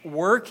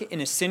work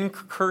in a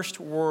sin-cursed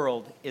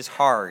world is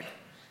hard.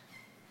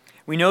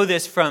 We know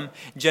this from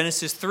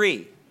Genesis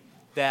 3,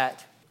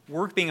 that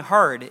work being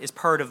hard is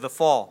part of the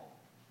fall.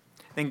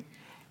 Then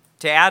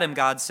to Adam,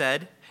 God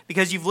said,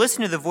 "Because you've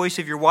listened to the voice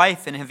of your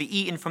wife and have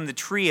eaten from the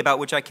tree about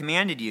which I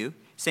commanded you,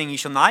 saying you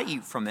shall not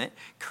eat from it,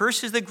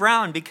 cursed is the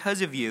ground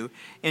because of you,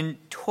 in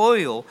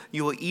toil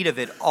you will eat of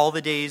it all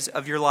the days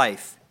of your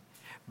life.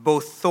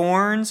 Both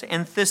thorns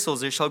and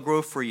thistles it shall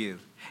grow for you,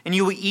 and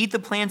you will eat the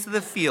plants of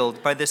the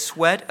field. By the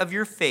sweat of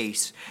your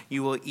face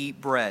you will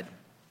eat bread."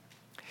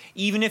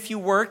 Even if you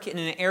work in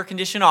an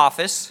air-conditioned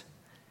office,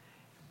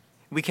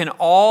 we can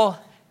all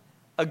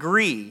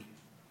agree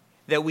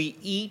that we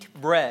eat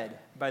bread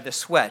by the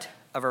sweat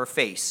of our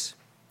face,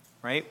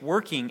 right?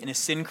 Working in a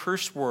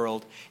sin-cursed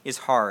world is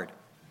hard.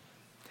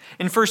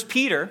 In 1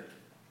 Peter,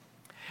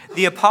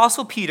 the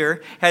Apostle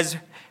Peter has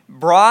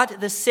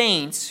brought the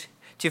saints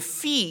to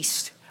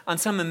feast on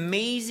some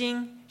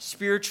amazing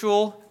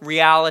spiritual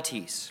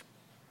realities.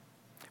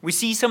 We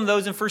see some of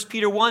those in 1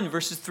 Peter 1,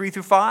 verses 3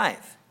 through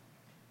 5.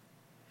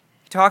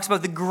 He talks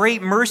about the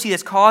great mercy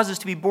that's caused us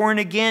to be born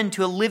again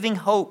to a living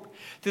hope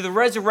through the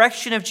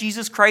resurrection of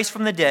Jesus Christ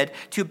from the dead,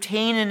 to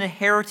obtain an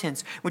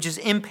inheritance which is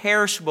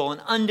imperishable and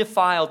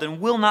undefiled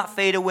and will not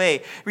fade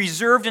away,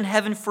 reserved in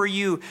heaven for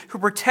you, who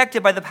are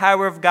protected by the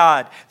power of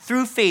God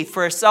through faith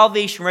for a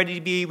salvation ready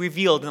to be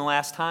revealed in the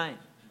last time.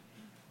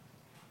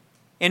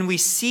 And we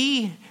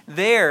see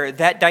there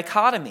that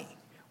dichotomy.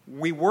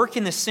 We work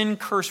in the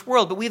sin-cursed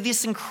world, but we have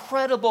this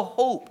incredible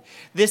hope,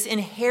 this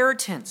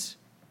inheritance.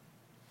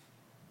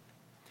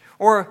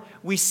 Or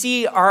we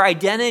see our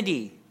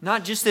identity,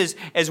 not just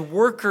as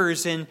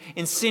workers in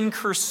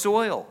sin-cursed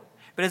soil,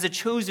 but as a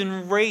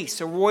chosen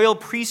race, a royal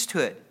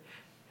priesthood,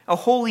 a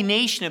holy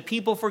nation, a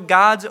people for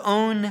God's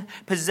own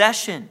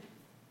possession,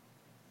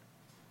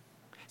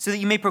 so that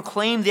you may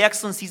proclaim the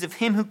excellencies of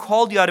him who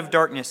called you out of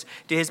darkness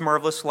to his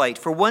marvelous light.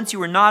 For once you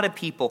were not a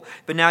people,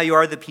 but now you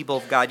are the people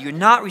of God. You had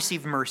not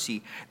received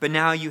mercy, but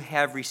now you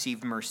have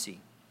received mercy.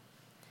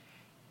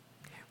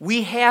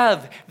 We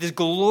have the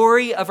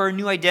glory of our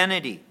new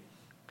identity.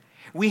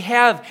 We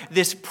have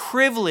this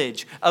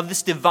privilege of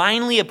this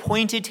divinely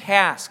appointed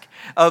task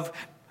of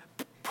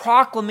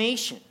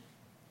proclamation,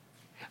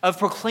 of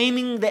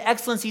proclaiming the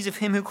excellencies of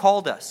him who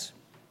called us.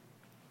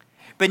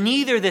 But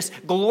neither this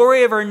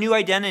glory of our new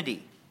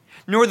identity,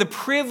 nor the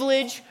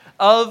privilege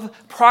of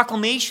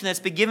proclamation that's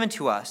been given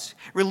to us,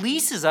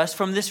 releases us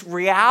from this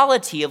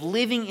reality of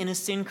living in a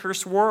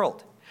sin-cursed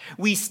world.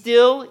 We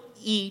still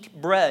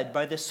eat bread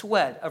by the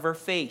sweat of our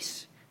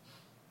face.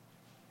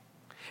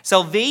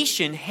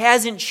 Salvation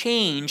hasn't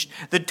changed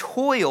the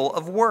toil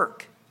of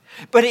work,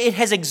 but it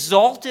has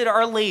exalted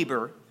our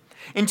labor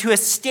into a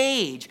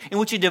stage in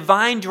which a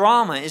divine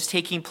drama is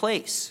taking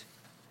place.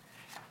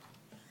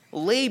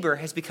 Labor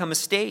has become a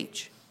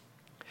stage.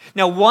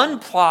 Now, one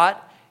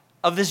plot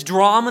of this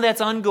drama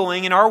that's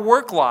ongoing in our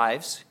work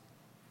lives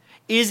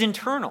is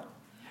internal.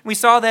 We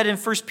saw that in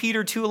 1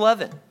 Peter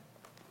 2:11.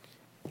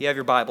 If you have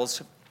your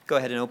Bibles, go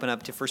ahead and open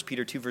up to 1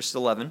 Peter 2, verses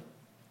 11.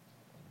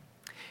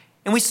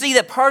 And we see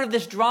that part of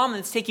this drama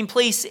that's taking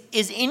place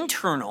is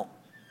internal.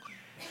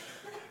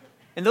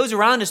 And those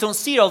around us don't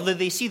see it, although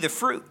they see the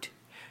fruit.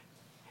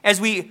 As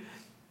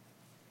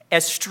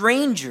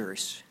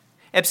strangers,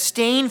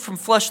 abstain from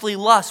fleshly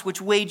lusts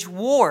which wage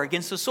war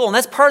against the soul. And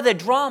that's part of that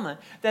drama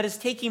that is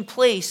taking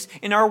place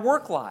in our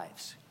work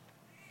lives.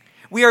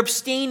 We are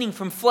abstaining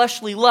from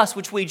fleshly lusts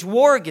which wage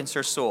war against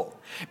our soul.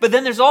 But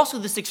then there's also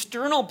this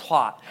external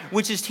plot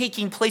which is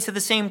taking place at the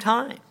same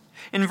time.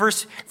 In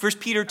 1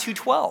 Peter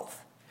 2:12.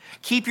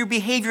 Keep your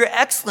behavior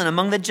excellent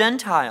among the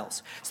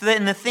Gentiles, so that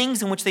in the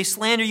things in which they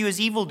slander you as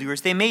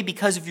evildoers, they may,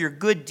 because of your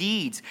good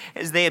deeds,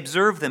 as they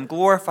observe them,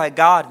 glorify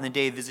God in the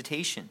day of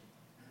visitation.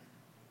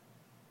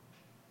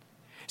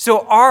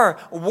 So our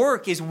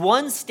work is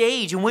one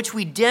stage in which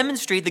we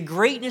demonstrate the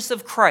greatness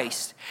of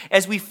Christ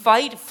as we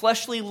fight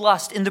fleshly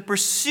lust in the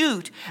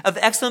pursuit of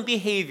excellent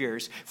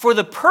behaviors for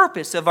the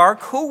purpose of our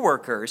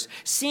co-workers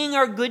seeing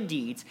our good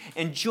deeds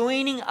and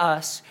joining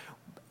us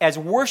as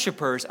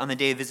worshipers on the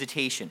day of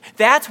visitation.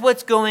 That's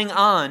what's going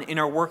on in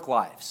our work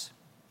lives.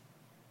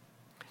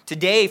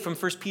 Today, from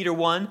 1 Peter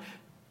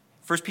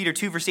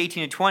 2, verse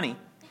 18 and 20,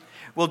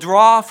 we'll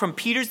draw from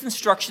Peter's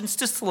instructions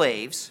to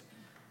slaves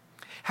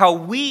how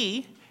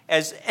we,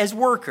 as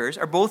workers,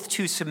 are both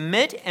to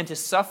submit and to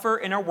suffer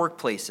in our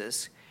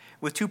workplaces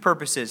with two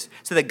purposes,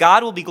 so that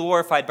God will be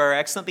glorified by our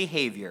excellent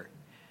behavior,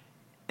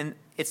 and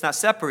it's not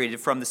separated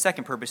from the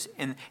second purpose,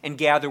 and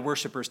gather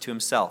worshipers to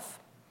himself.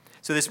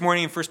 So this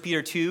morning in 1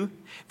 Peter 2,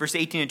 verse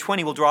 18 and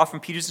 20, we'll draw from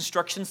Peter's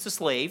instructions to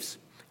slaves.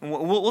 And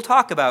we'll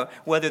talk about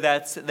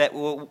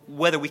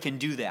whether we can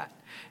do that.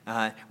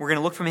 We're going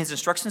to look from his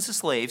instructions to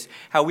slaves,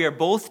 how we are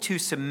both to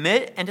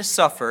submit and to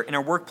suffer in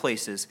our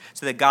workplaces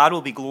so that God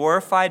will be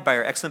glorified by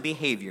our excellent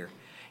behavior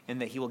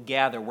and that he will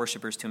gather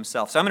worshipers to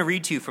himself. So I'm going to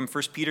read to you from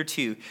 1 Peter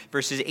 2,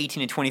 verses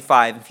 18 and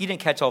 25. If you didn't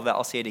catch all of that,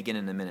 I'll say it again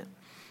in a minute.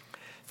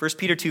 1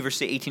 Peter 2,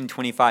 verses 18 and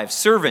 25.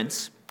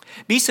 Servants,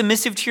 be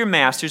submissive to your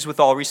masters with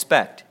all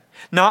respect,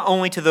 not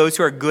only to those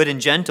who are good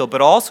and gentle,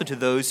 but also to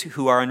those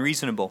who are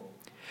unreasonable.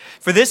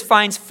 For this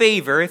finds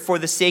favor if for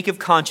the sake of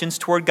conscience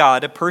toward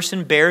God a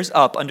person bears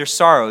up under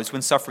sorrows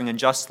when suffering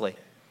unjustly.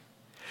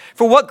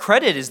 For what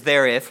credit is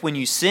there if, when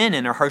you sin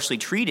and are harshly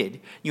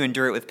treated, you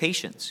endure it with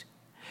patience?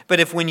 But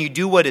if when you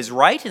do what is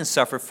right and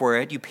suffer for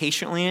it, you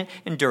patiently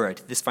endure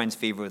it, this finds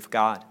favor with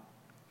God.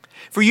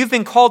 For you've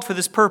been called for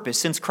this purpose,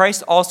 since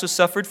Christ also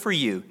suffered for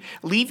you,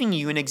 leaving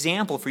you an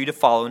example for you to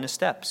follow in his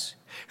steps,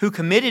 who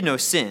committed no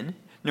sin,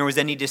 nor was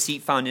any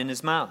deceit found in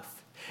his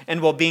mouth.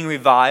 And while being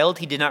reviled,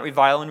 he did not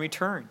revile in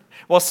return.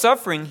 While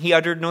suffering, he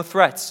uttered no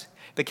threats,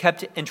 but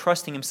kept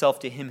entrusting himself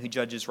to him who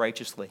judges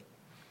righteously.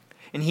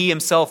 And he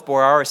himself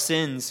bore our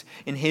sins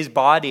in his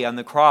body on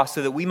the cross,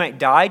 so that we might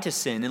die to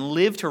sin and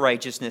live to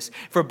righteousness.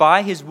 For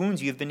by his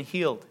wounds you have been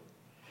healed.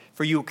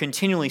 For you were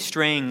continually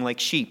straying like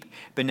sheep,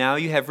 but now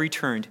you have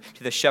returned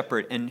to the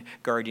shepherd and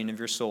guardian of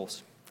your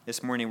souls.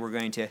 This morning we're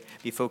going to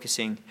be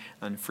focusing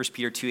on 1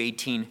 Peter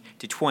 2:18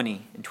 to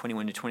 20 and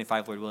 21 to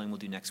 25, Lord willing, we'll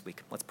do next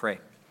week. Let's pray.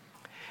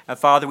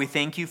 Father, we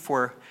thank you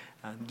for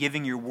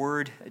giving your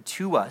word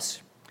to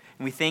us.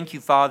 And we thank you,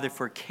 Father,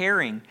 for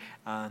caring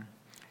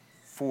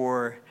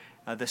for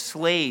the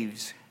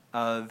slaves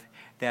of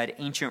that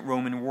ancient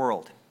Roman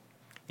world.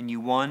 And you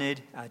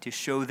wanted to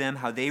show them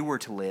how they were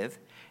to live.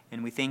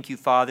 And we thank you,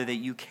 Father, that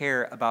you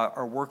care about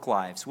our work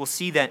lives. We'll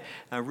see that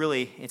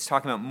really it's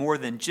talking about more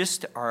than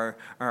just our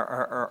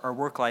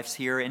work lives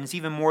here, and it's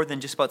even more than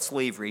just about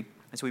slavery.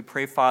 And so we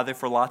pray, Father,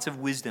 for lots of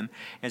wisdom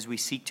as we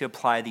seek to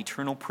apply the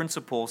eternal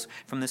principles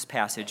from this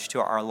passage to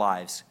our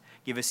lives.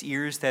 Give us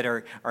ears that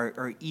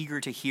are eager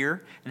to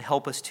hear, and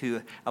help us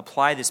to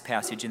apply this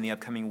passage in the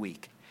upcoming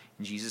week.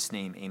 In Jesus'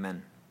 name,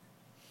 amen.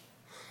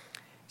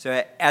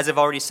 So as I've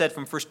already said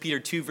from 1 Peter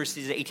 2,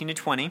 verses 18 to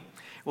 20,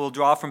 we'll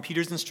draw from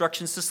Peter's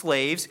instructions to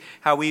slaves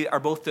how we are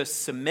both to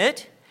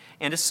submit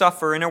and to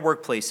suffer in our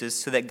workplaces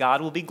so that God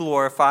will be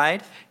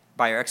glorified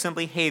by our excellent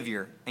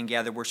behavior and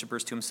gather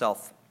worshipers to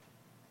himself.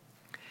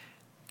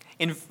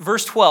 In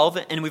verse 12,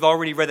 and we've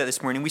already read that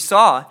this morning, we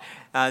saw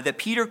that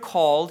Peter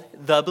called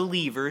the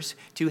believers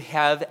to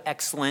have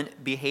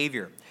excellent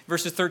behavior.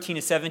 Verses 13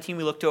 to 17,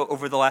 we looked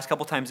over the last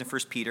couple times in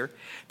 1 Peter.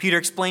 Peter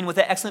explained what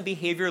that excellent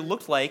behavior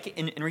looked like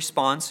in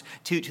response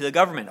to the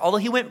government, although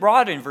he went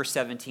broader in verse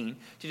 17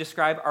 to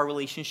describe our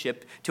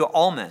relationship to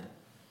all men.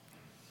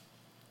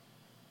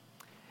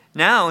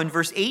 Now, in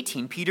verse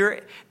 18,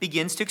 Peter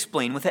begins to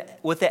explain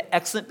what the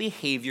excellent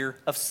behavior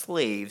of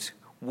slaves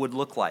would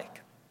look like.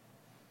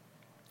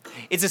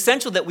 It's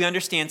essential that we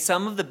understand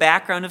some of the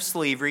background of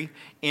slavery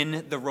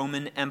in the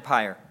Roman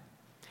Empire.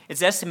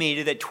 It's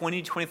estimated that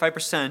 20 to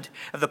 25%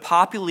 of the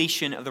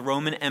population of the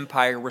Roman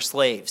Empire were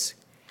slaves.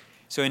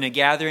 So in a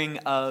gathering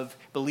of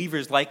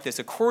believers like this,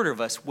 a quarter of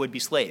us would be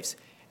slaves.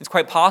 It's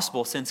quite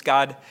possible, since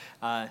God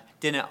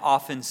didn't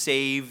often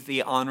save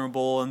the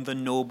honorable and the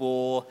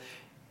noble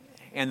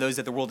and those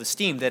that the world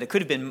esteemed, that it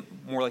could have been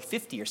more like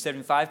 50 or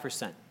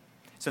 75%.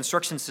 So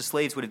instructions to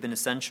slaves would have been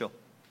essential.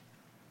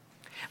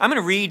 I'm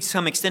going to read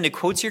some extended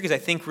quotes here because I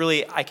think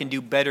really I can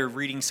do better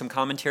reading some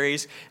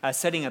commentaries,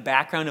 setting a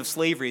background of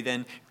slavery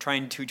than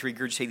trying to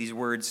regurgitate these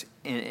words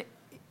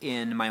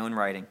in my own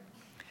writing.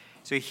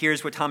 So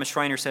here's what Thomas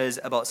Schreiner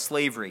says about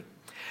slavery.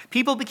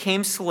 People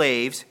became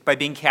slaves by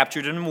being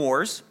captured in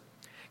wars,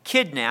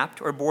 kidnapped,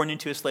 or born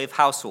into a slave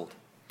household.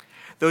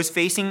 Those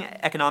facing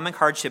economic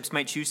hardships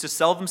might choose to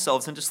sell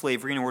themselves into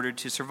slavery in order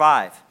to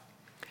survive.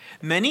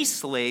 Many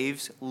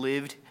slaves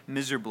lived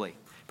miserably,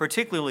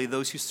 particularly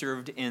those who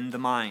served in the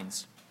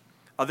mines.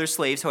 Other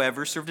slaves,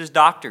 however, served as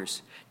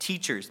doctors,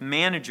 teachers,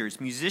 managers,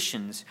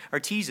 musicians,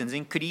 artisans,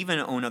 and could even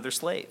own other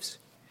slaves.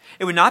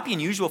 It would not be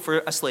unusual for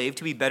a slave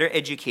to be better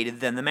educated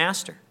than the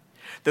master.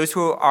 Those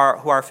who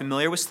are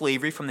familiar with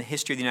slavery from the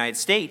history of the United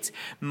States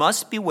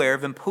must beware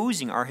of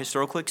imposing our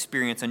historical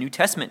experience on New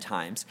Testament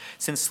times,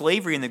 since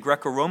slavery in the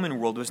Greco-Roman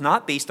world was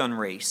not based on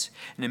race,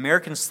 and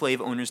American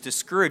slave owners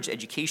discouraged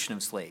education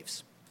of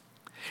slaves.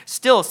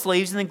 Still,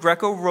 slaves in the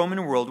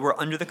Greco-Roman world were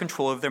under the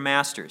control of their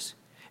masters,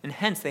 and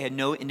hence they had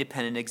no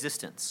independent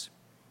existence.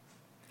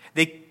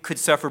 They could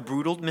suffer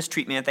brutal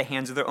mistreatment at the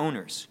hands of their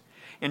owners,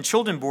 and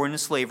children born in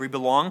slavery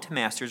belonged to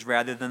masters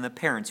rather than the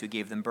parents who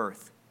gave them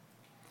birth.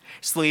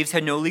 Slaves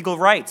had no legal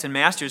rights, and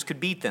masters could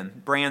beat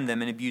them, brand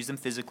them, and abuse them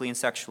physically and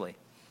sexually.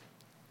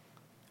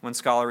 One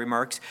scholar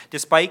remarks,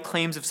 despite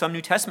claims of some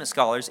New Testament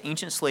scholars,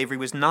 ancient slavery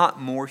was not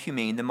more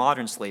humane than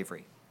modern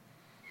slavery.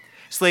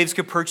 Slaves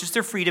could purchase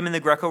their freedom in the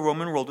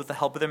Greco-Roman world with the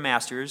help of their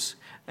masters.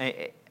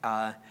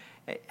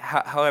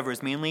 However,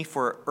 it's mainly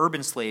for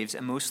urban slaves,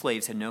 and most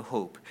slaves had no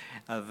hope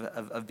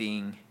of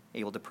being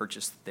able to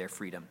purchase their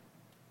freedom.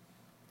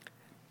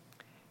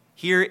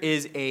 Here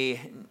is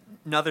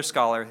another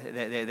scholar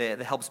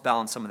that helps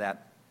balance some of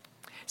that.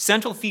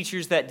 Central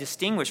features that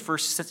distinguish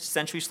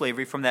first-century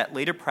slavery from that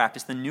later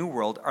practice in the New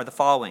World are the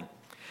following.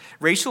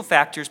 Racial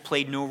factors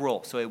played no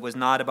role, so it was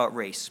not about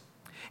race.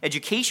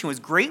 Education was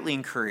greatly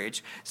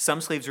encouraged.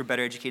 Some slaves were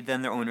better educated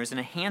than their owners and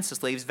enhanced the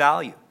slaves'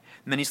 value.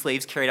 Many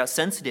slaves carried out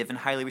sensitive and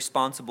highly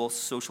responsible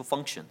social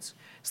functions.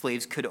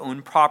 Slaves could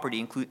own property,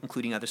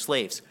 including other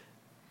slaves.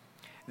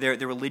 Their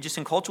religious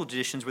and cultural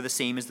traditions were the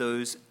same as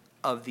those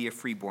of the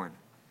freeborn.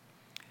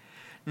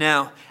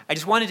 Now, I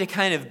just wanted to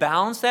kind of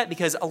balance that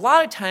because a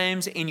lot of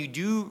times, and you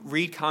do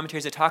read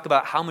commentaries that talk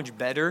about how much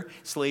better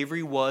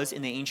slavery was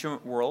in the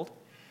ancient world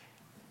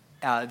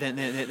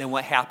than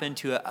what happened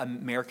to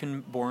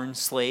American-born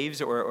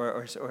slaves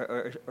or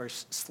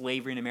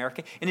slavery in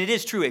America. And it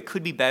is true, it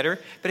could be better,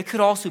 but it could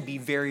also be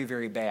very,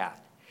 very bad.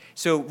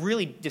 So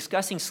really,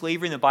 discussing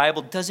slavery in the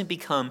Bible doesn't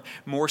become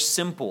more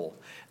simple.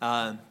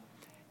 It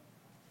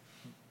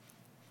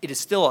is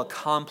still a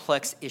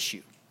complex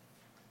issue.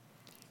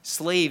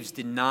 Slaves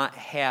did not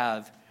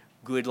have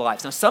good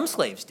lives. Now, some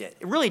slaves did.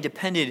 It really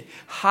depended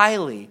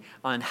highly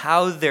on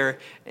how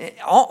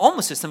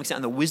almost to some extent,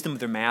 on the wisdom of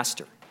their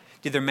master.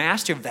 Did their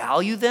master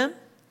value them?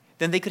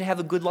 Then they could have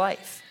a good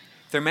life.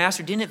 If their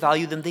master didn't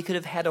value them, they could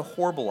have had a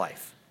horrible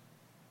life.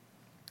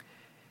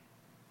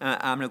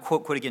 I'm going to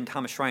quote again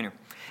Thomas Schreiner.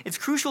 It's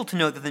crucial to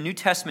note that the New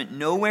Testament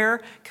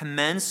nowhere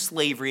commends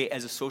slavery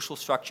as a social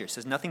structure. It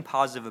says nothing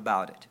positive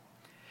about it.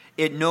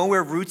 It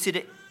nowhere roots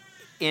it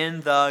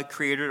in the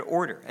created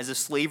order, as if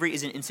slavery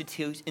is an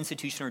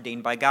institution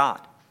ordained by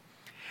God.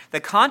 The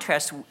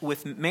contrast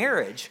with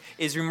marriage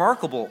is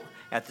remarkable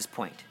at this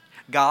point.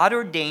 God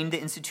ordained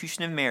the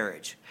institution of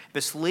marriage,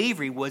 but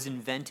slavery was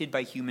invented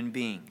by human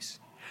beings.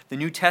 The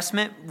New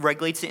Testament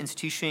regulates the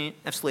institution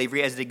of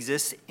slavery as it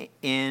exists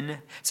in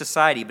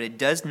society, but it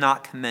does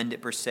not commend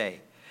it per se.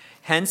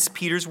 Hence,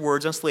 Peter's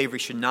words on slavery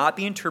should not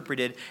be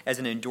interpreted as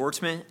an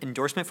endorsement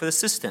for the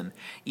system,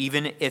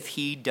 even if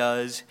he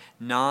does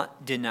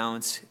not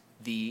denounce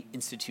the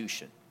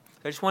institution.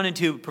 I just wanted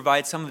to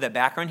provide some of that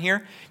background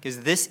here,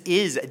 because this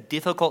is a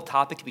difficult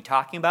topic to be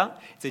talking about.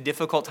 It's a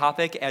difficult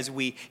topic as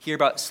we hear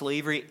about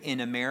slavery in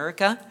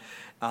America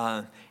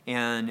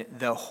and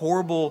the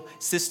horrible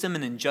system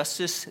and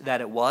injustice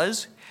that it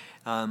was.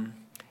 But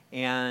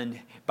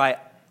I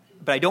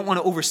don't want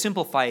to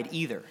oversimplify it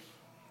either.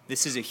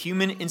 This is a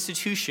human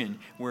institution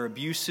where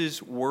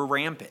abuses were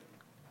rampant.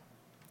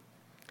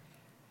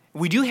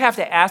 We do have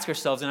to ask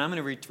ourselves, and I'm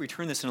going to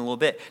return this in a little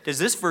bit, does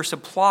this verse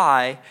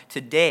apply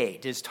today?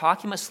 Does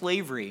talking about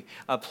slavery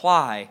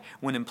apply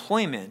when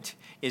employment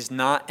is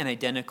not an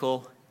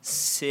identical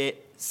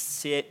situation?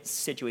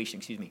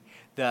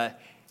 The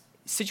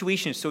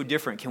situation is so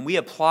different. Can we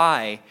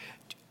apply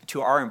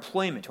to our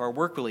employment, to our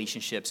work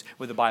relationships,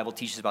 what the Bible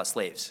teaches about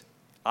slaves?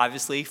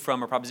 Obviously,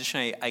 from a proposition,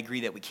 I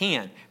agree that we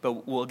can,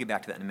 but we'll get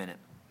back to that in a minute.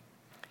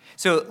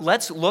 So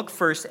let's look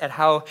first at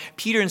how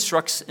Peter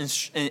instructs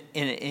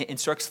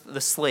the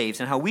slaves,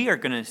 and how we are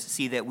going to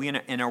see that we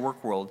in our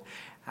work world,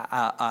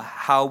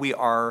 how we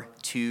are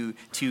to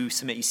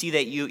submit. You see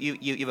that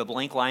you have a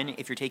blank line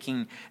if you're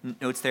taking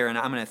notes there, and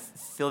I'm going to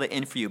fill that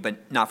in for you,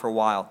 but not for a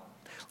while.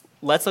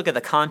 Let's look at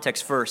the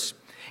context first.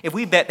 If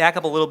we back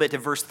up a little bit to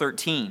verse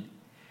 13,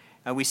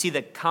 we see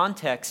the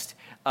context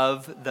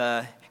of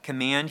the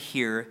command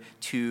here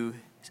to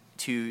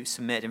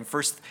submit. In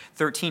verse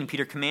 13,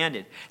 Peter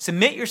commanded,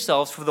 "Submit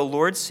yourselves for the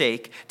Lord's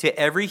sake to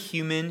every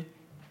human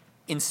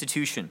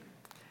institution."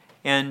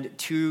 And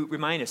to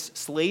remind us,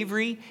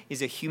 slavery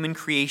is a human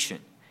creation.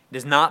 It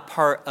is not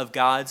part of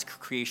God's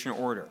creation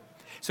order.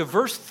 So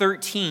verse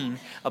 13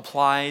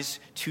 applies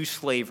to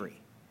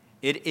slavery.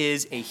 It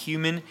is a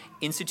human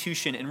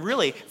institution. And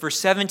really, verse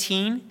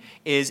 17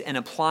 is an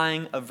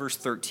applying of verse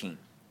 13.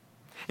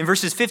 In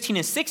verses 15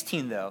 and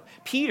 16, though,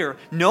 Peter,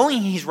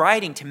 knowing he's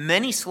writing to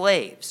many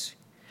slaves,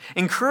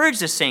 encouraged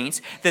the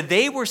saints that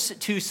they were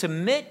to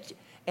submit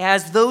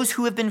as those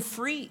who have been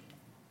freed.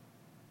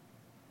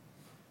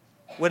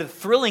 What a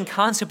thrilling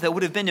concept that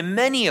would have been to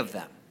many of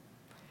them.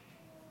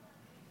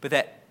 But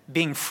that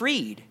being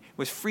freed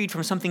was freed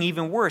from something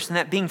even worse, and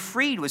that being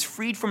freed was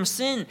freed from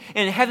sin.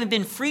 And having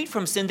been freed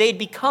from sin, they had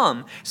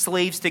become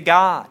slaves to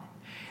God.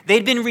 They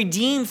had been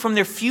redeemed from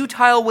their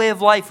futile way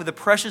of life with the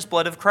precious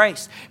blood of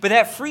Christ. But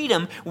that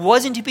freedom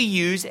wasn't to be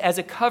used as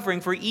a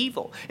covering for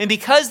evil. And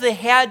because they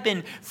had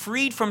been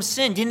freed from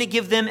sin, didn't it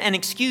give them an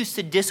excuse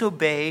to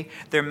disobey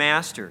their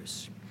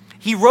masters?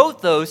 He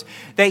wrote those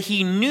that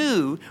he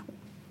knew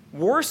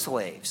were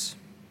slaves.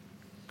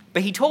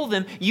 But he told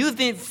them, you've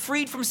been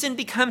freed from sin,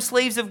 become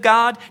slaves of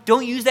God.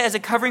 Don't use that as a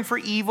covering for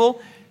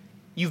evil.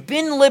 You've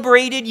been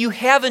liberated. You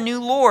have a new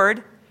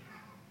Lord.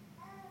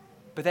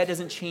 But that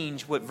doesn't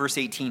change what verse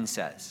 18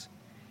 says.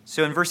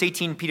 So in verse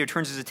 18, Peter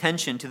turns his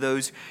attention to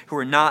those who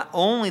are not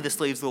only the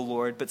slaves of the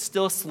Lord, but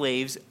still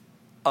slaves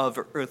of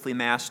an earthly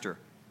master.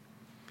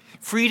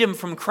 Freedom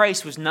from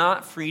Christ was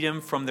not freedom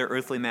from their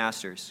earthly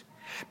masters.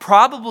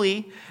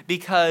 Probably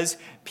because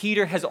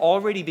Peter has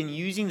already been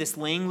using this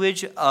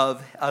language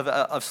of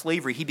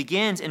slavery. He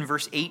begins in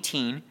verse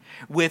 18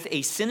 with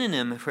a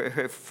synonym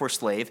for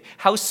slave,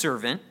 house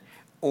servant,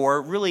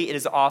 or really it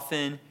is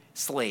often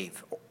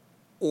slave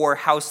or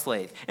house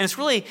slave. And it's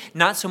really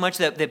not so much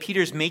that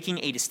Peter's making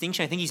a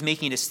distinction. I think he's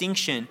making a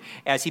distinction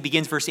as he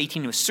begins verse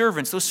 18 with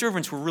servants. Those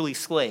servants were really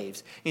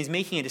slaves. And he's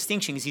making a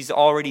distinction because he's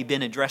already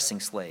been addressing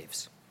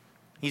slaves.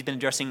 He's been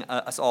addressing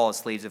us all as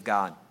slaves of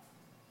God.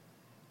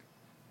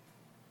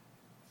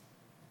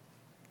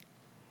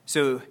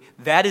 So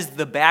that is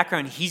the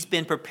background. He's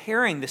been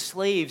preparing the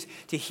slaves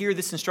to hear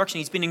this instruction.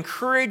 He's been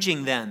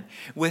encouraging them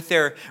with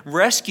their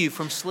rescue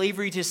from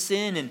slavery to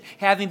sin and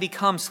having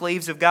become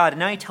slaves of God. And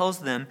now he tells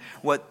them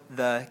what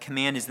the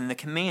command is. And the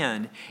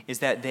command is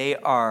that they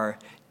are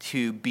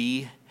to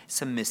be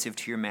submissive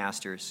to your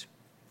masters.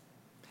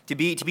 To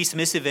be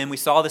submissive, and we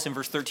saw this in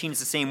verse 13,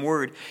 it's the same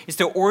word, is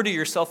to order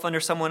yourself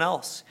under someone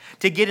else,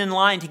 to get in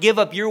line, to give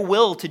up your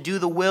will to do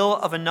the will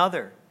of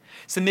another.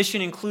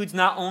 Submission includes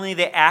not only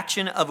the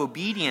action of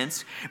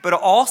obedience, but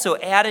also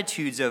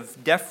attitudes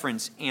of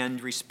deference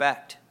and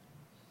respect.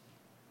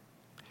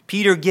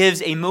 Peter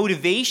gives a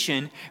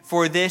motivation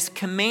for this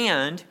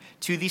command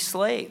to these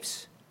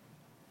slaves.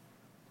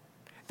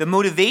 The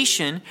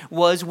motivation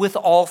was with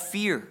all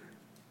fear.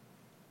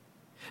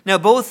 Now,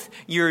 both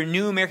your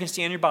New American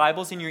Standard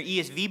Bibles and your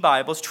ESV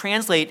Bibles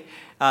translate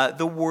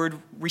the word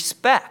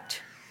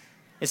respect.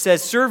 It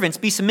says, servants,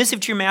 be submissive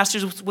to your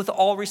masters with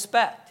all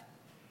respect.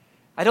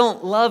 I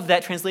don't love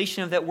that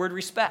translation of that word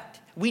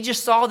respect. We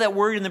just saw that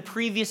word in the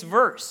previous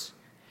verse.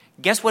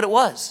 Guess what it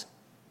was?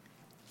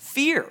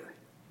 Fear.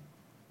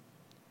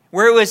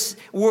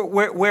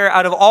 Where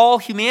out of all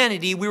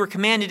humanity, we were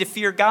commanded to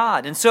fear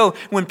God. And so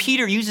when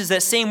Peter uses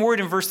that same word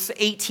in verse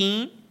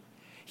 18,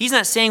 he's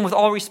not saying with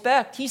all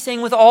respect. He's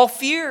saying with all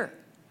fear.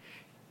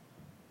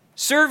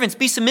 Servants,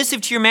 be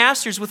submissive to your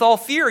masters with all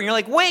fear. And you're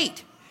like,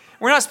 wait,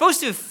 we're not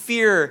supposed to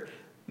fear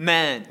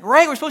men,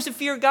 right? We're supposed to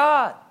fear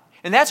God.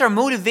 And that's our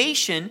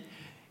motivation.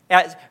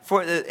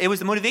 It was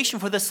the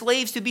motivation for the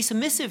slaves to be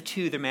submissive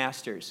to their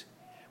masters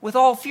with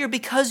all fear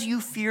because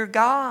you fear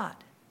God.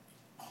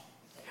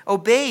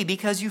 Obey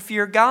because you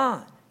fear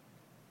God.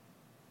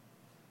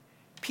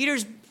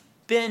 Peter's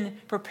been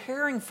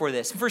preparing for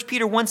this. In 1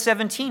 Peter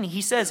 1:17,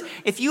 he says,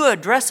 if you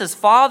address as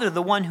Father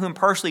the one who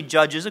impartially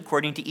judges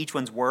according to each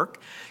one's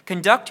work,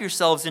 conduct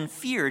yourselves in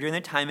fear during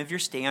the time of your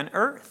stay on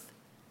earth.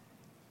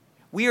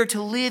 We are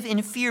to live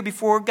in fear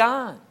before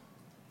God.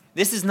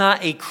 This is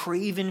not a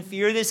craven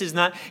fear. This is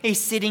not a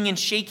sitting and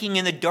shaking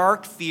in the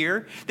dark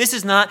fear. This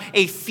is not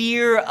a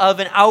fear of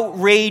an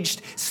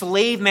outraged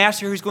slave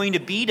master who's going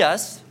to beat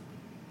us.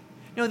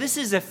 No, this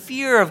is a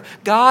fear of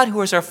God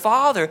who is our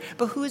Father,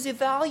 but who is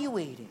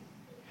evaluating,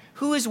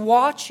 who is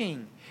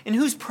watching, in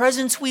whose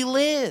presence we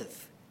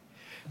live,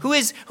 who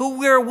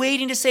we're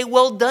waiting to say,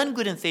 well done,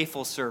 good and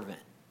faithful servant.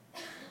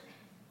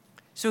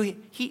 So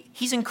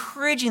he's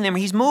encouraging them,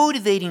 he's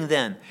motivating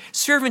them.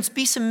 Servants,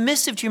 be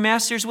submissive to your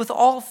masters with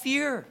all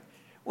fear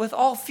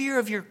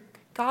of your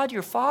God,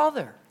 your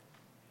Father,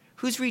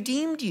 who's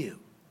redeemed you.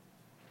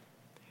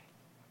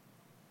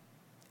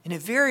 In a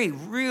very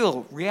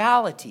real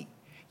reality,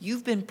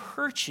 you've been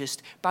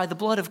purchased by the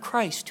blood of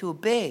Christ to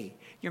obey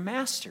your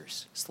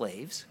masters,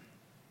 slaves.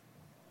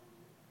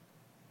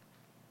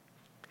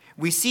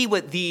 We see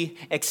what the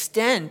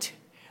extent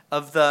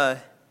of the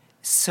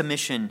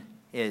submission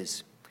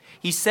is.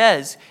 He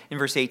says in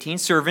verse 18,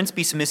 servants,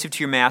 be submissive to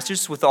your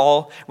masters with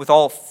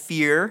all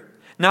fear,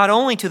 not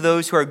only to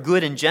those who are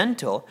good and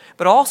gentle,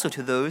 but also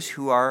to those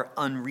who are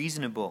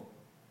unreasonable.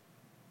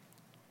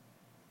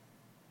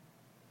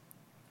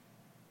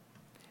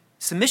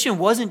 Submission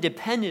wasn't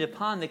dependent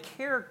upon the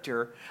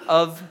character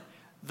of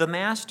the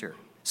master.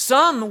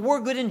 Some were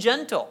good and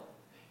gentle,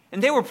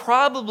 and they were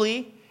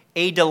probably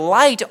a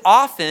delight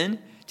often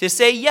to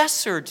say yes,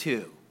 sir,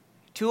 to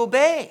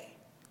obey.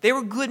 They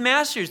were good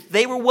masters.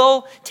 They were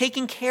well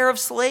taking care of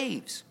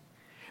slaves.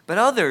 But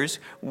others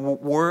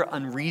were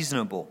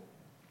unreasonable.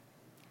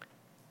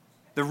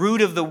 The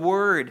root of the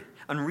word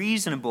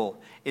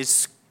unreasonable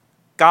is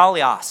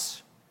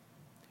skolios,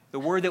 the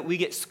word that we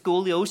get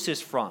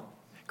scoliosis from,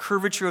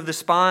 curvature of the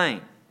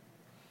spine.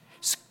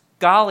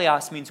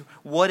 Skolios means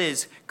what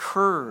is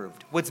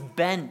curved, what's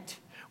bent,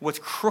 what's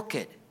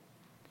crooked,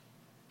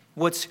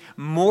 what's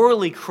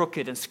morally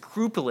crooked and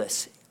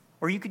scrupulous.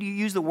 Or you could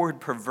use the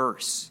word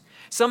perverse.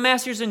 Some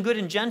masters are good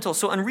and gentle.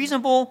 So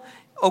unreasonable,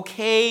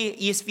 okay,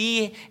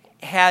 ESV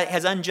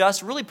has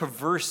unjust. Really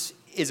perverse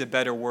is a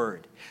better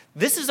word.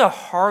 This is a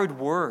hard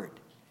word.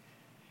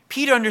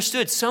 Peter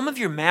understood some of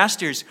your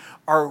masters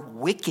are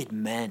wicked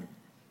men.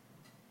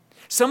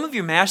 Some of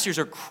your masters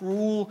are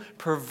cruel,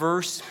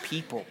 perverse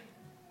people.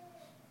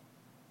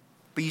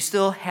 But you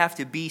still have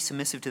to be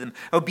submissive to them.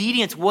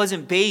 Obedience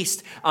wasn't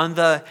based on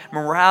the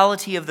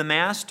morality of the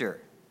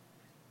master.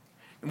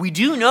 We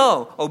do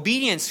know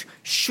obedience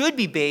should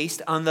be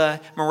based on the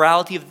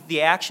morality of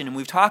the action, and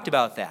we've talked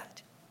about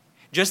that.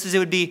 Just as it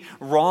would be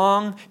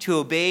wrong to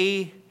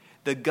obey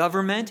the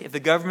government, if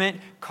the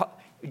government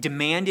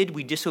demanded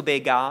we disobey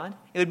God,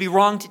 it would be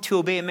wrong to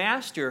obey a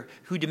master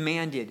who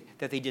demanded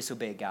that they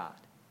disobey God.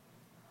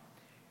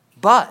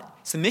 But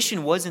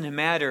submission wasn't a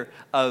matter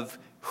of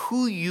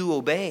who you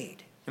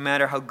obeyed, no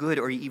matter how good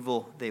or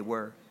evil they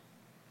were.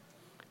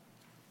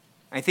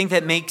 I think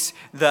that makes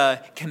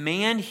the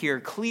command here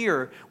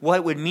clear what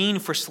it would mean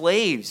for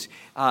slaves.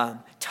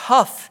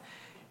 Tough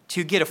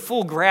to get a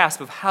full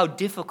grasp of how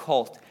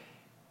difficult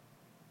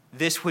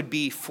this would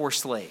be for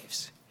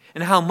slaves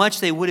and how much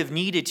they would have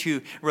needed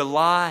to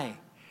rely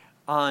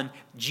on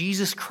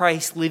Jesus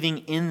Christ living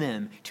in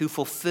them to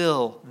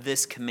fulfill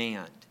this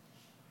command.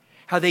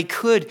 How they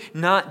could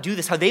not do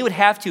this, how they would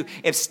have to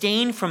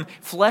abstain from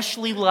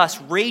fleshly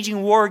lust,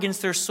 raging war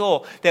against their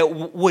soul, that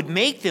would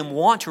make them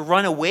want to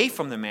run away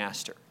from the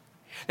master,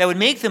 that would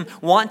make them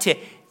want to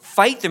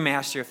fight the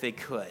master if they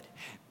could,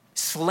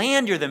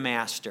 slander the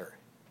master.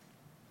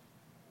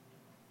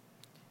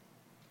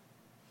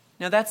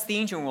 Now that's the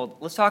ancient world.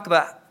 Let's talk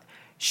about,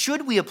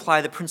 should we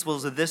apply the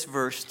principles of this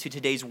verse to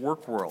today's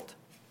work world?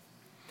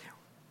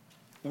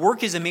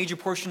 Work is a major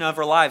portion of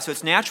our lives, so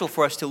it's natural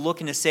for us to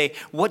look and to say,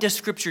 what does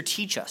Scripture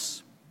teach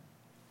us?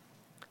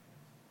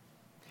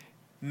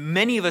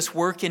 Many of us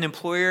work in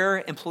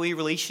employer-employee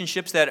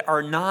relationships that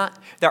are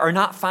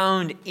not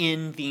found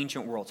in the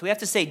ancient world. So we have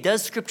to say,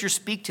 does Scripture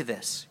speak to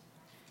this?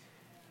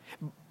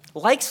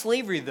 Like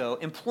slavery, though,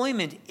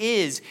 employment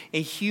is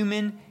a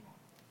human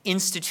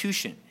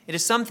institution. It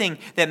is something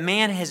that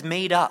man has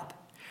made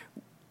up.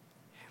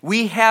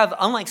 We have,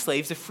 unlike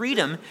slaves, the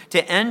freedom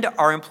to end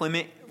our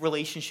employment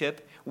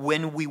relationship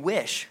when we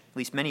wish. At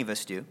least many of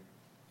us do.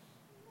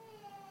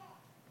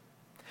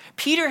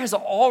 Peter has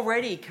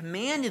already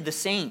commanded the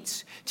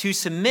saints to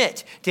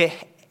submit to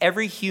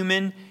every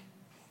human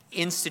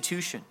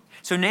institution.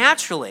 So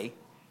naturally,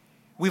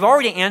 we've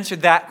already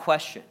answered that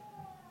question.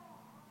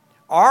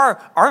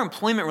 Our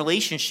employment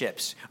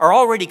relationships are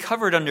already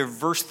covered under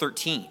verse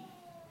 13.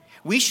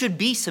 We should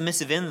be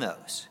submissive in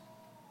those.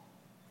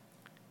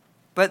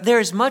 But there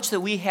is much that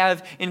we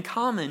have in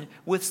common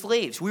with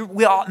slaves.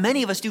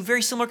 Many of us do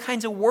very similar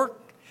kinds of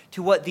work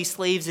to what these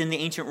slaves in the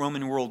ancient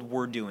Roman world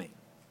were doing.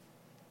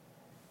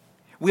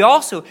 We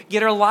also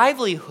get our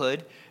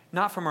livelihood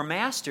not from our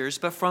masters,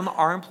 but from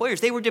our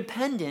employers. They were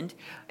dependent.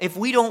 If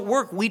we don't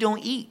work, we don't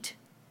eat.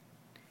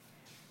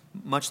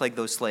 Much like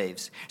those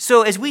slaves.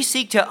 So as we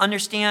seek to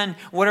understand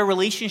what our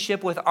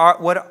relationship with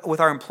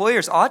our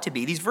employers ought to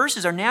be, these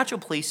verses are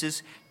natural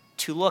places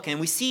to look, and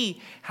we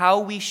see how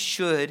we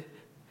should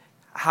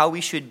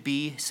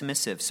be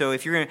submissive. So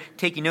if you're going to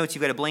take your notes,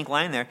 you've got a blank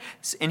line there.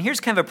 And here's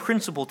kind of a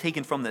principle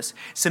taken from this.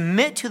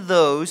 Submit to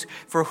those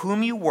for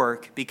whom you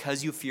work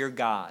because you fear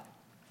God.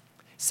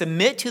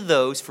 Submit to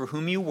those for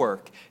whom you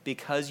work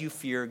because you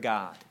fear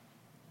God.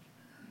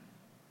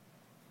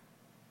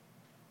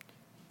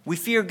 We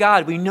fear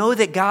God. We know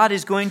that God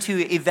is going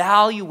to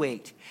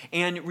evaluate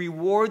and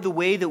reward the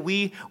way that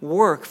we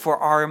work for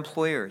our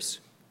employers,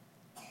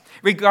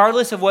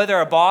 regardless of whether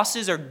our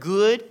bosses are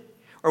good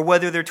or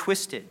whether they're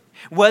twisted,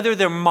 whether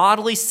they're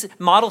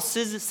model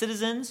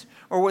citizens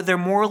or whether they're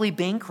morally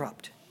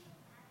bankrupt,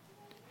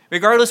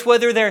 regardless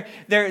whether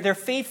they're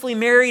faithfully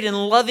married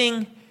and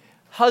loving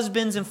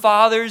husbands and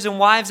fathers and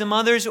wives and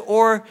mothers,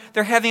 or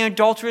they're having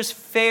adulterous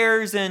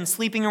affairs and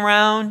sleeping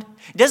around.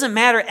 It doesn't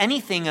matter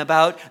anything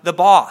about the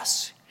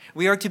boss.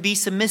 We are to be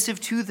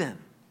submissive to them.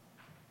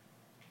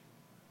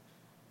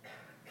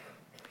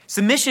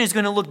 Submission is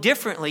going to look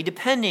differently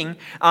depending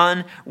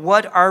on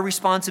what our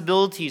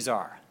responsibilities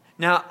are.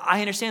 Now, I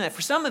understand that.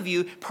 For some of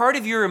you, part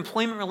of your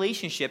employment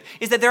relationship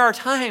is that there are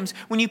times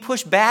when you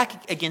push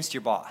back against your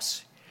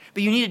boss.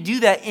 But you need to do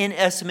that in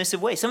a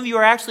submissive way. Some of you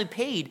are actually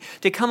paid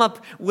to come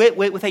up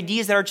with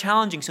ideas that are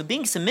challenging. So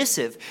being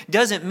submissive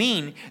doesn't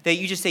mean that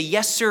you just say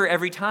yes, sir,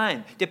 every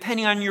time,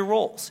 depending on your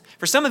roles.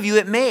 For some of you,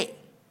 it may.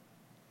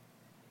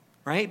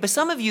 Right? But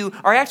some of you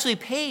are actually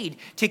paid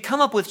to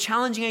come up with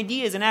challenging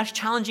ideas and ask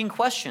challenging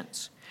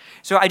questions.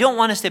 So I don't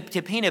want us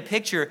to paint a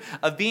picture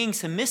of being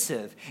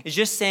submissive as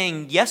just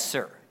saying yes,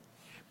 sir.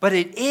 But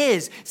it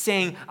is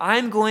saying,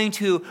 I'm going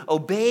to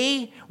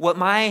obey what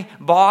my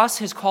boss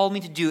has called me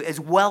to do as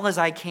well as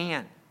I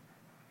can,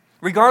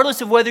 regardless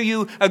of whether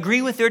you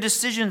agree with their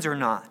decisions or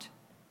not.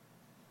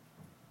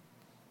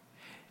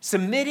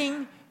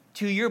 Submitting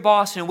to your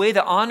boss in a way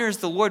that honors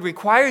the Lord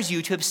requires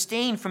you to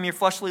abstain from your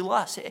fleshly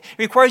lust. It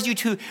requires you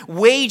to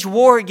wage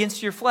war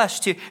against your flesh,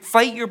 to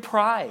fight your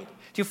pride,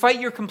 to fight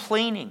your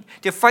complaining,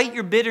 to fight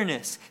your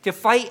bitterness, to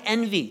fight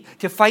envy,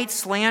 to fight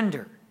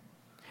slander.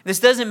 This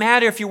doesn't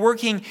matter if you're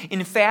working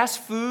in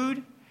fast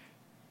food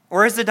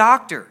or as a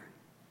doctor.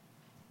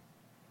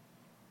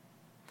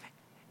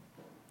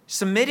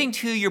 Submitting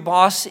to your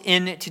boss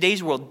in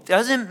today's world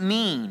doesn't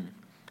mean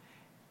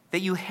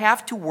that you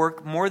have to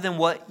work more than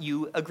what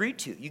you agreed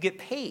to. You get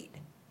paid.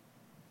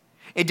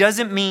 It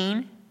doesn't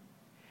mean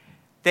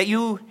that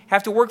you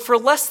have to work for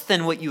less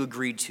than what you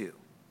agreed to.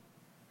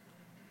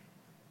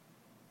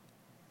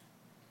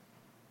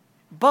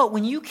 But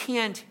when you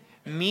can't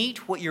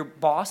meet what your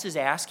boss is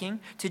asking,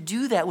 to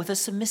do that with a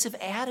submissive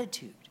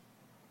attitude,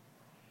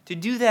 to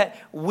do that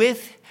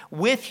with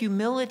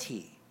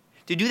humility,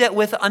 to do that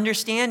with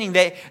understanding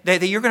that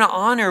you're going to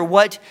honor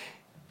what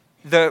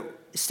the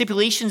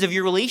stipulations of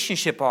your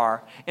relationship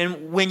are,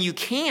 and when you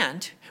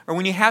can't, or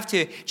when you have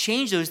to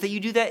change those, that you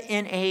do that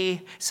in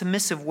a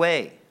submissive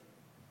way.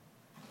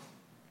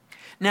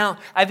 Now,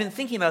 I've been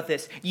thinking about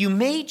this. You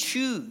may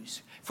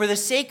choose, for the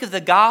sake of the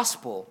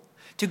gospel,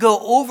 to go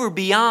over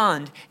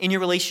beyond in your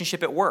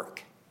relationship at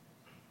work.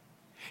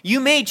 You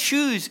may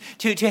choose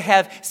to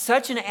have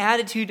such an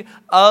attitude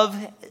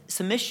of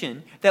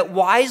submission that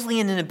wisely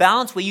and in a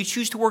balanced way you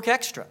choose to work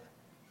extra.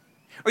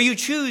 Or you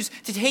choose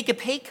to take a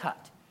pay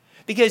cut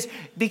because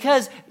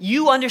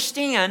you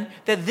understand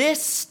that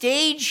this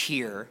stage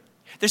here,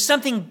 there's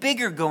something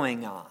bigger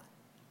going on.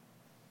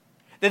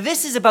 That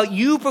this is about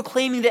you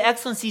proclaiming the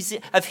excellencies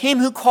of Him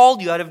who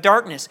called you out of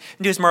darkness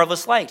into His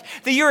marvelous light.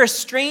 That you're a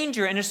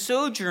stranger and a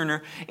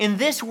sojourner in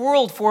this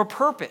world for a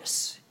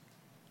purpose.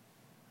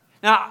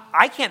 Now,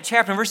 I can't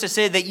chapter and verse to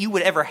say that you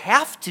would ever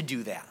have to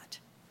do that.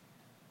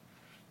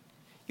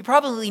 You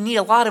probably need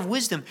a lot of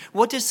wisdom.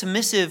 What does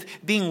submissive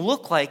being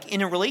look like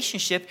in a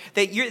relationship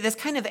that's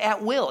kind of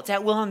at will? It's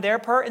at will on their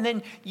part, and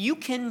then you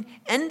can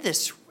end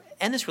this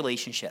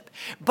relationship.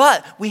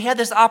 But we had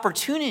this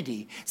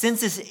opportunity,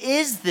 since this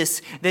is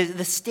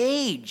the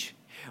stage.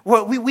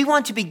 We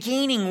want to be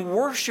gaining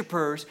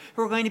worshipers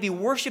who are going to be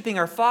worshiping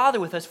our Father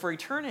with us for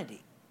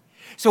eternity.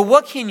 So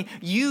what can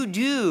you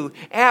do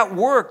at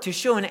work to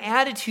show an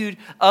attitude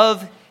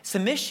of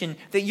submission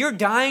that you're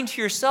dying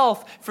to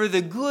yourself for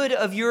the good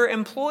of your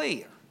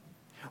employer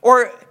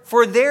or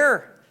for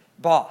their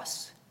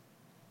boss?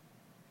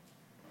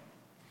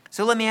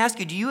 So let me ask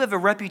you, do you have a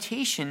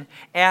reputation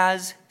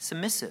as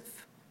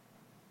submissive?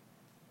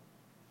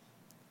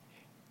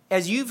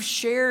 As you've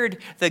shared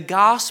the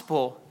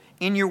gospel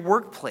in your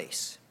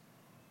workplace,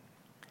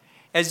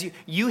 as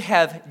you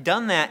have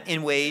done that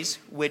in ways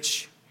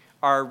which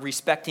are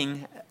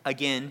respecting,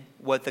 again,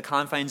 what the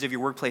confines of your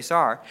workplace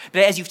are.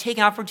 But as you've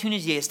taken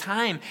opportunity, as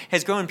time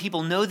has grown,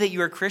 people know that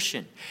you're a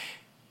Christian.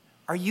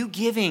 Are you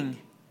giving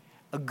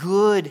a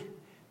good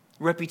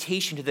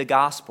reputation to the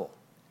gospel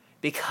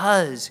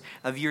because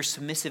of your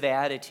submissive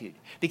attitude,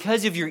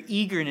 because of your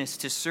eagerness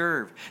to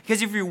serve,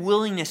 because of your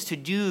willingness to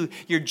do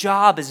your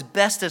job as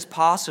best as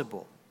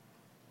possible?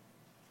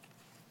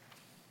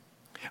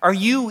 Are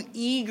you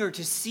eager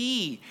to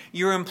see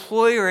your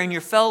employer and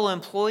your fellow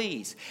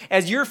employees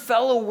as your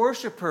fellow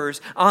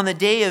worshipers on the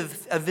day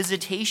of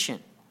visitation?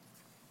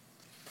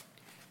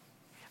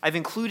 I've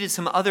included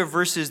some other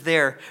verses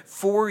there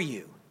for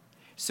you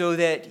so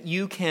that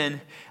you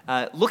can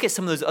look at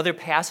some of those other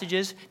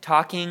passages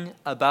talking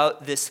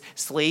about this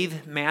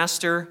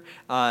slave-master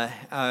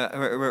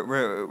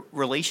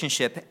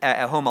relationship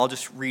at home. I'll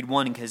just read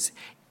one because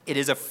it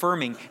is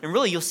affirming. And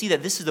really, you'll see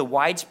that this is the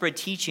widespread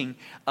teaching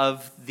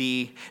of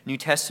the New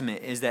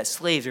Testament, is that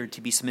slaves are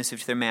to be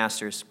submissive to their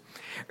masters.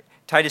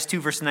 Titus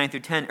 2, verse 9 through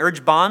 10,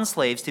 urge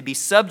bondslaves to be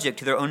subject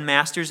to their own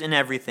masters in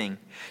everything,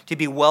 to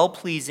be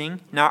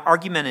well-pleasing, not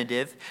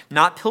argumentative,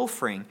 not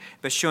pilfering,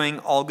 but showing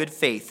all good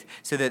faith,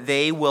 so that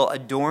they will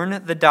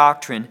adorn the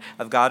doctrine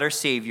of God our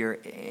Savior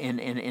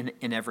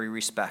in every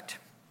respect.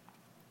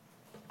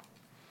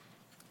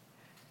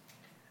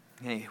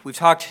 Okay, we've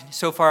talked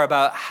so far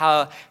about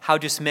how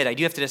to submit. I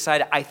do have to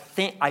decide. I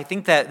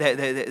think that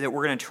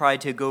we're going to try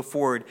to go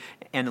forward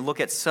and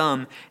look at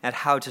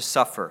how to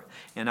suffer.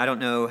 And I don't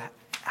know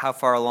how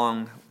far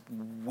along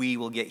we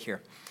will get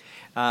here.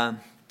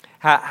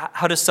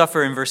 How to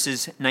suffer in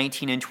verses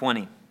 19 and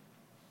 20.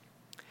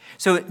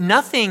 So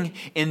nothing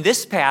in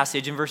this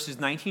passage in verses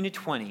 19 to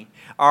 20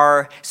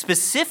 are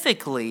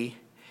specifically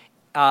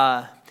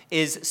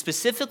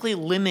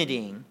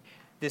limiting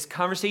this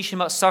conversation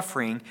about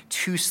suffering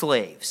to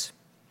slaves.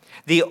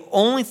 The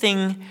only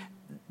thing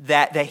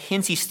that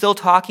hints he's still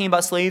talking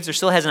about slaves or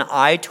still has an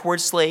eye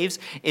towards slaves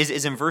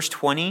is in verse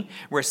 20,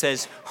 where it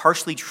says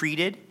harshly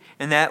treated,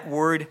 and that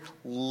word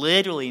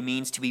literally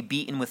means to be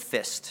beaten with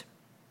fist.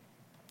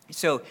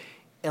 So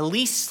at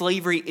least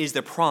slavery is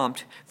the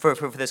prompt for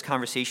this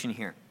conversation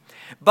here.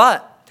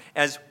 But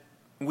as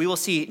we will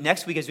see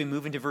next week as we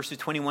move into verses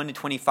 21 to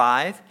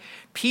 25,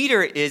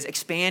 Peter is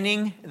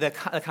expanding the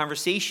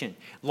conversation,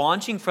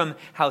 launching from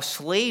how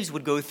slaves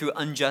would go through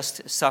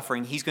unjust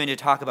suffering. He's going to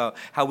talk about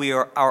how we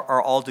are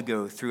all to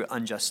go through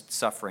unjust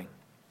suffering.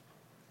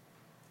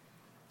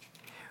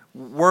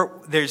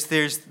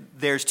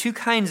 There's two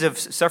kinds of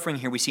suffering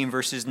here we see in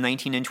verses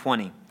 19 and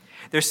 20.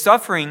 There's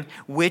suffering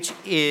which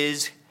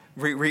is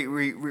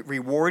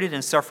rewarded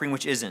and suffering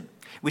which isn't.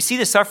 We see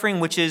the suffering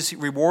which is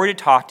rewarded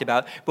talked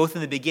about both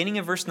in the beginning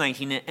of verse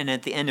 19 and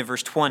at the end of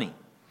verse 20.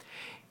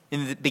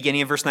 In the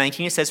beginning of verse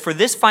 19 it says, "For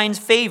this finds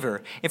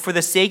favor, if for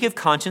the sake of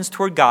conscience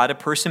toward God a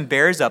person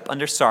bears up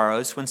under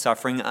sorrows when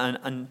suffering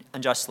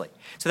unjustly."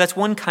 So that's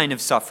one kind of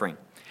suffering.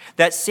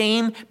 That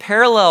same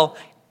parallel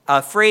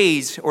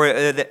phrase or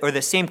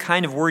the same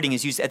kind of wording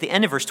is used at the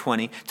end of verse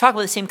 20 to talk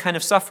about the same kind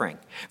of suffering.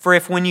 "For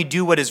if when you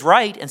do what is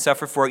right and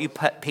suffer for it, you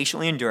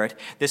patiently endure it,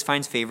 this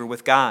finds favor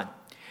with God."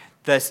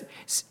 Thus,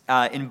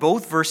 in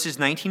both verses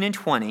 19 and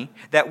 20,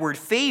 that word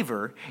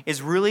favor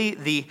is really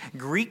the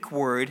Greek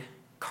word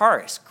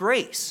charis,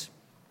 grace.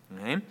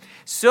 Okay?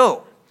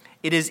 So,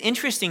 it is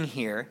interesting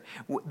here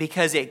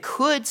because it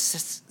could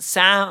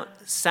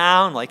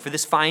sound like, for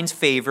this finds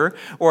favor,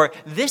 or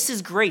this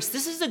is grace.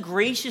 This is a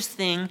gracious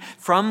thing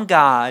from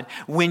God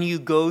when you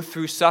go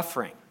through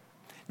suffering.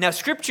 Now,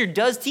 Scripture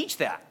does teach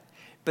that,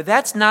 but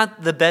that's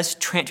not the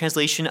best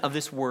translation of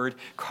this word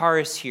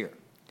charis here.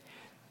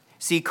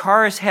 See,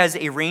 charis has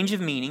a range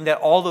of meaning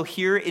that although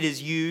here it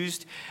is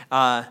used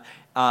and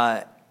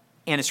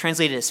it's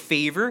translated as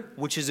favor,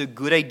 which is a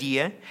good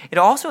idea, it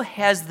also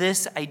has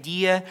this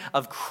idea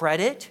of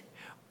credit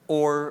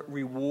or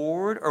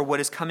reward or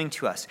what is coming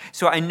to us.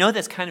 So I know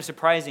that's kind of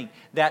surprising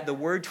that the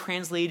word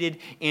translated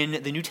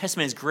in the New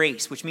Testament as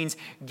grace, which means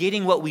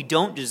getting what we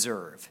don't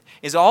deserve,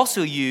 is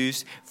also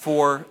used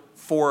for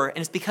and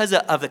it's because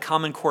of the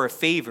common core of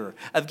favor,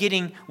 of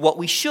getting what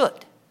we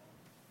should.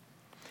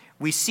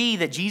 We see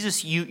that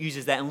Jesus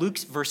uses that in Luke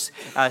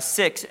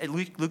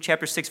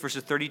chapter 6,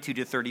 verses 32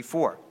 to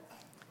 34.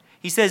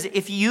 He says,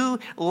 if you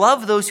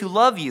love those who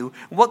love you,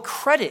 what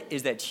credit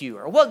is that to you?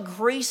 Or what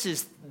grace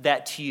is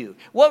that to you?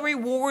 What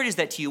reward is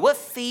that to you? What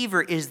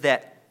favor is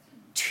that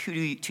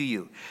to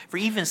you? For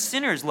even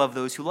sinners love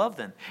those who love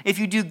them. If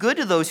you do good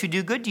to those who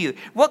do good to you,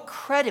 what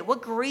credit,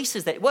 what grace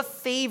is that? What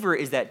favor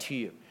is that to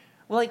you?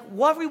 Well,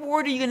 what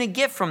reward are you going to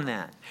get from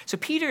that? So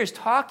Peter is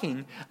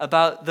talking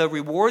about the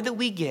reward that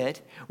we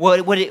get,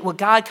 what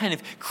God kind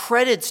of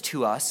credits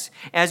to us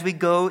as we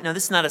go. Now,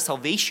 this is not a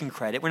salvation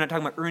credit. We're not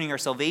talking about earning our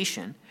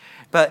salvation.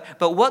 But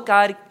what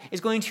God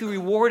is going to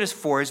reward us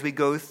for as we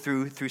go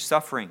through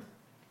suffering.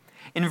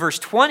 In verse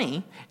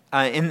 20,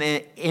 in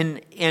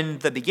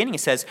the beginning, it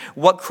says,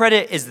 what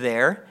credit is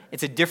there?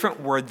 It's a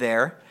different word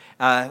there,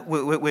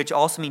 which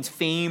also means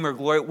fame or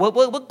glory.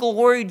 What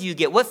glory do you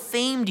get? What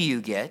fame do you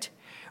get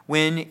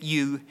when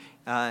you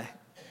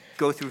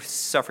go through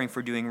suffering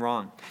for doing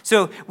wrong?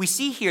 So we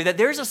see here that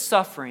there's a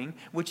suffering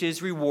which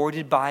is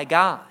rewarded by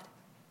God,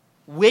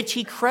 which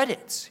he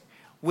credits,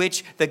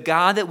 which the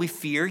God that we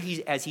fear,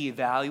 as he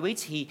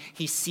evaluates,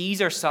 he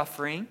sees our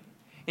suffering,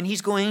 and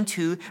he's going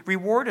to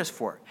reward us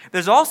for.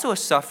 There's also a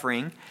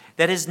suffering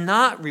that is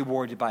not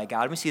rewarded by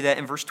God. We see that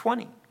in verse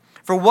 20.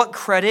 For what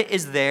credit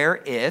is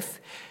there if,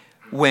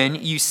 when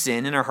you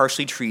sin and are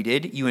harshly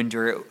treated, you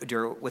endure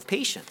it with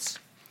patience?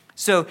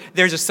 So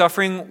there's a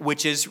suffering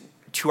which is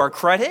to our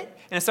credit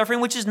and a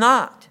suffering which is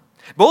not.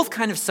 Both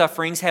kind of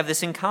sufferings have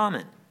this in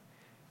common.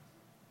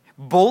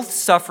 Both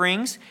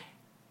sufferings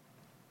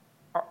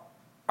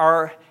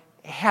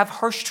have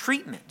harsh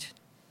treatment.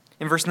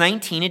 In verse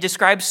 19, it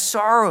describes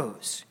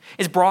sorrows.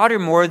 It's broader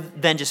more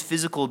than just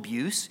physical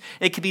abuse.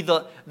 It could be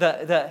the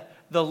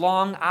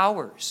long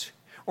hours,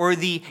 or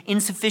the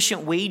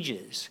insufficient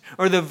wages,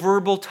 or the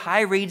verbal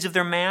tirades of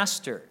their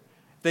master,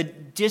 the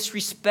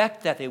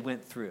disrespect that they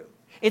went through.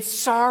 It's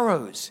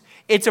sorrows.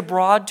 It's a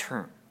broad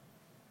term.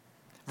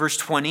 Verse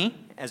 20,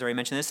 as I already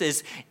mentioned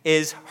this,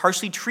 is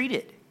harshly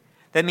treated.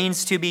 That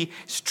means to be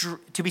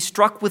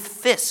struck with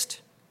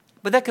fist.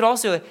 But that could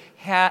also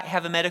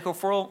have a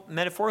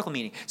metaphorical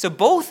meaning. So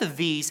both of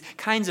these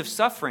kinds of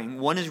suffering,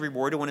 one is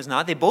rewarded, one is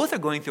not. They both are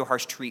going through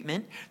harsh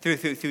treatment,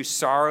 through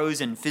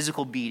sorrows and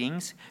physical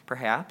beatings,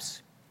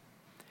 perhaps.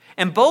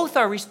 And both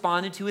are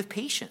responded to with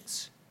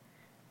patience.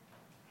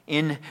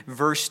 In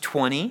verse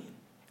 20,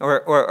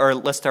 or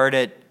let's start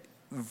at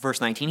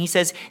verse 19, he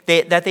says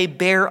that they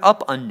bear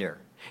up under.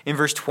 In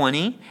verse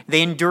 20,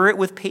 they endure it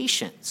with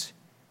patience.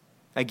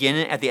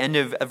 Again, at the end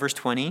of verse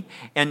 20,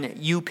 and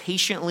you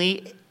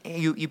patiently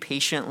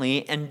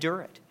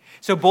endure it.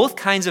 So both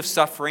kinds of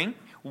suffering,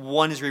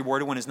 one is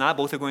rewarded, one is not.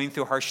 Both are going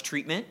through harsh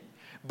treatment.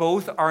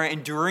 Both are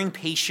enduring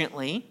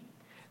patiently.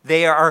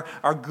 They are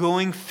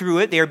going through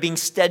it. They are being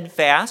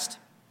steadfast.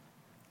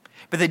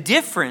 But the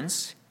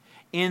difference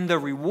in the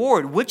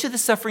reward, which of the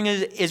suffering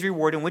is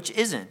reward and which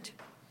isn't,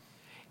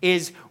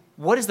 is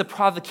what is the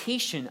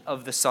provocation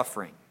of the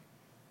suffering.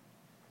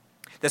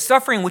 The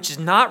suffering which is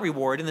not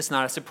reward, and this is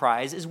not a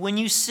surprise, is when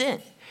you sin.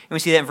 And we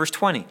see that in verse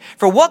 20.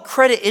 For what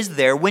credit is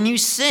there when you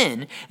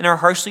sin and are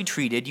harshly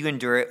treated, you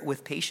endure it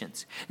with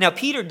patience? Now,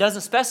 Peter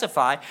doesn't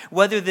specify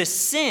whether this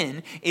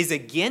sin is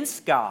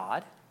against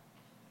God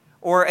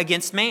or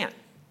against man.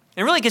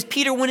 And really, because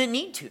Peter wouldn't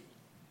need to.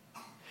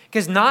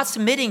 Because not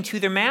submitting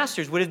to their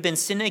masters would have been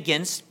sin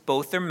against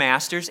both their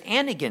masters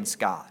and against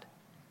God.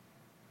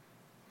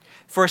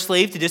 For a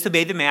slave to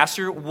disobey the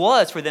master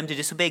was for them to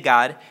disobey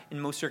God in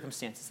most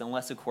circumstances,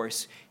 unless, of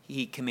course,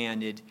 he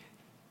commanded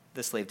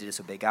the slave to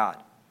disobey God.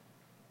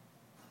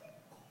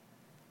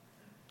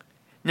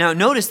 Now,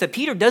 notice that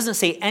Peter doesn't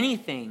say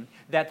anything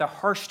that the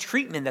harsh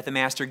treatment that the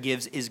master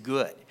gives is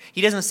good.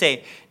 He doesn't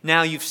say,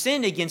 now you've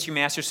sinned against your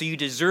master, so you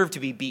deserve to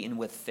be beaten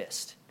with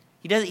fist.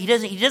 He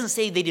doesn't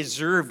say they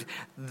deserved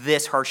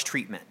this harsh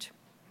treatment.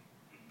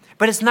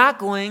 But it's not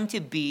going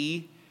to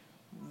be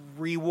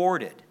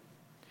rewarded.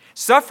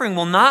 Suffering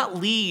will not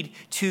lead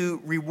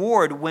to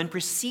reward when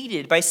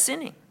preceded by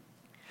sinning.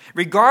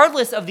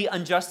 Regardless of the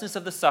injustice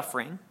of the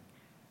suffering,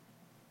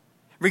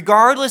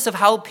 regardless of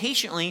how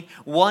patiently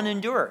one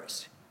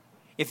endures,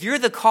 if you're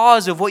the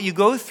cause of what you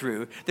go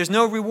through, there's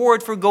no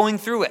reward for going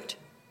through it.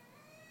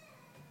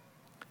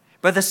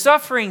 But the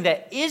suffering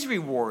that is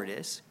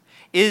rewarded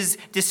is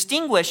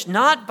distinguished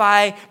not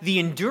by the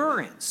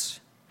endurance.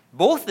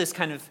 Both this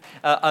kind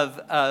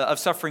of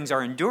sufferings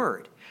are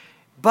endured,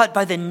 but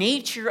by the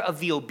nature of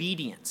the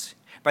obedience.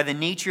 By the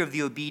nature of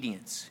the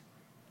obedience.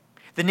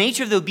 The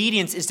nature of the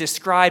obedience is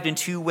described in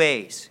two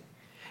ways.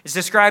 It's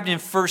described in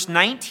verse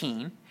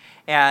 19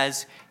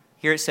 as,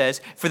 here it says,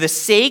 for the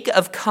sake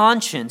of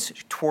conscience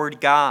toward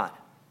God.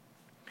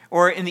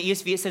 Or in the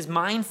ESV, it says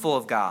mindful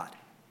of God.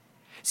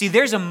 See,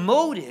 there's a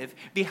motive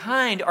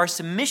behind our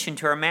submission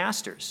to our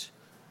masters.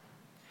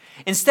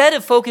 Instead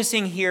of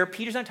focusing here,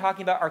 Peter's not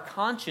talking about our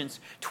conscience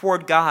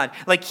toward God,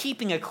 like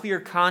keeping a clear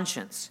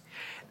conscience.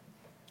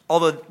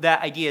 Although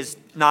that idea is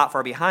not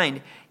far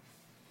behind.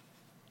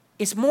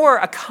 It's more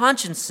a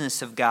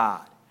consciousness of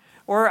God.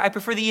 Or I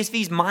prefer the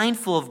ESV's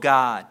mindful of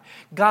God.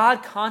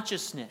 God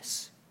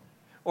consciousness.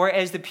 Or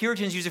as the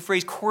Puritans use the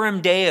phrase,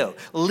 coram Deo,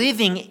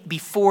 living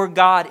before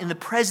God in the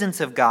presence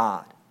of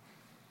God.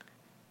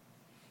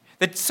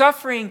 The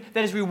suffering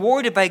that is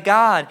rewarded by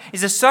God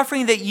is the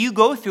suffering that you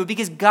go through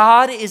because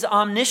God is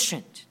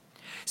omniscient,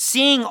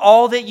 seeing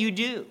all that you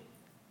do.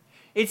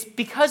 It's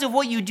because of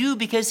what you do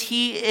because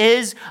He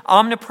is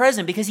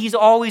omnipresent, because He's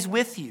always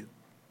with you.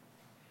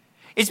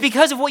 It's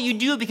because of what you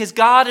do because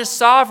God is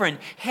sovereign,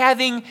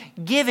 having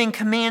given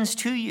commands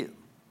to you.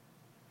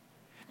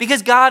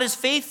 Because God is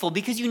faithful,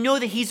 because you know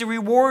that He's a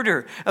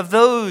rewarder of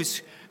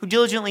those who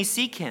diligently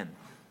seek Him.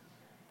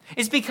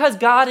 It's because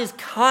God is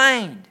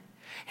kind,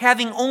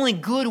 having only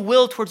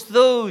goodwill towards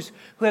those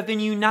who have been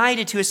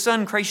united to His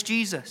Son, Christ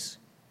Jesus.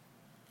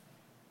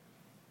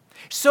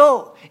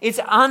 So, it's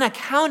on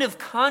account of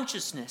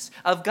consciousness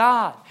of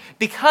God,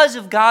 because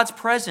of God's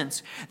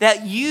presence,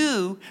 that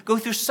you go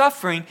through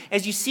suffering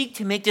as you seek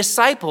to make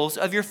disciples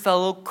of your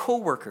fellow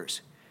co-workers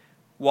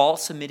while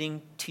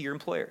submitting to your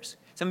employers.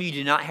 Some of you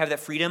do not have that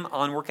freedom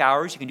on work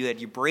hours. You can do that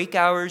at your break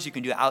hours. You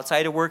can do it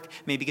outside of work.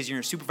 Maybe because you're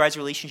in a supervisor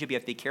relationship, you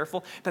have to be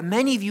careful. But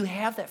many of you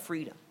have that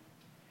freedom.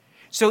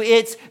 So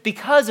it's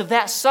because of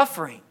that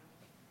suffering,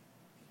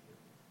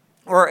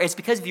 or it's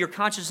because of your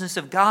consciousness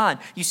of God,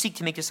 you seek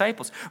to make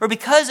disciples. Or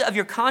because of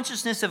your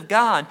consciousness of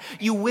God,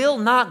 you will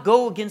not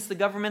go against the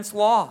government's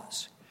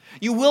laws.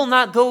 You will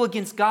not go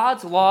against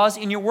God's laws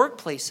in your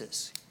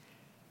workplaces.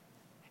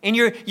 And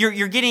you're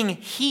getting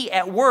heat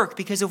at work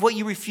because of what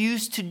you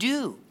refuse to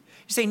do.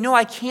 You say, no,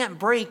 I can't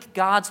break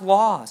God's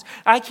laws.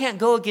 I can't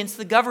go against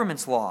the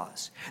government's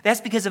laws.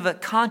 That's because of a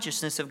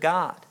consciousness of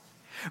God.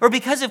 Or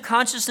because of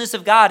consciousness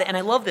of God, and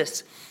I love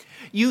this,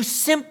 you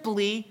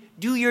simply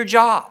do your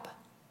job.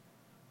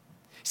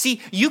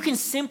 See, you can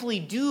simply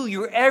do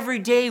your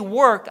everyday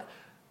work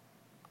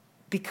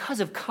because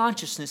of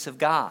consciousness of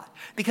God,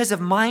 because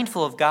of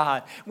mindful of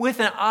God,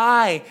 with an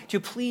eye to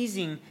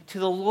pleasing to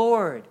the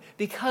Lord,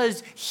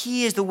 because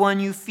He is the one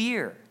you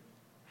fear.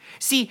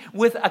 See,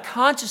 with a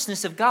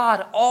consciousness of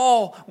God,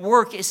 all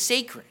work is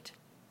sacred.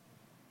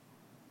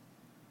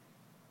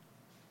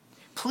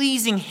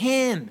 Pleasing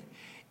Him,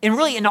 and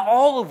really in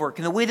all of work,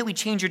 in the way that we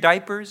change your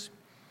diapers,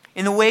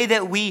 in the way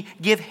that we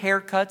give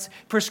haircuts,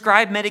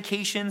 prescribe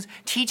medications,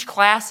 teach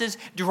classes,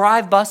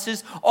 drive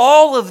buses,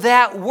 all of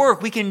that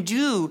work we can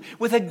do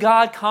with a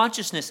God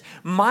consciousness,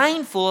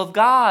 mindful of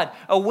God,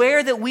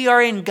 aware that we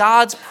are in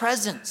God's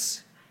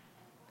presence.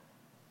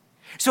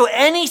 So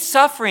any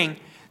suffering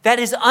that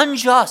is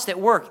unjust at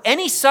work,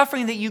 any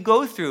suffering that you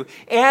go through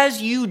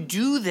as you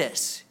do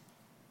this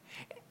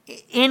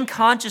in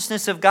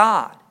consciousness of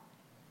God,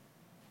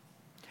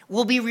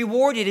 will be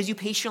rewarded as you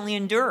patiently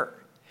endure.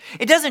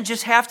 It doesn't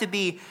just have to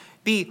be,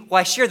 well,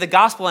 I shared the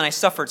gospel and I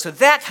suffered, so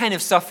that kind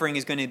of suffering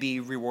is going to be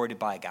rewarded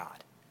by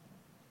God.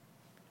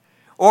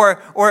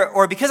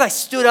 Or because I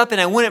stood up and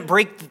I wouldn't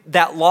break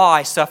that law,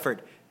 I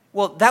suffered.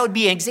 Well, that would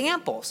be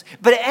examples.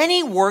 But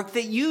any work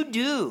that you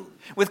do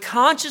with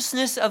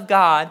consciousness of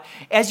God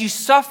as you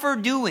suffer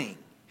doing,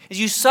 as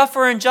you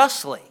suffer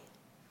unjustly,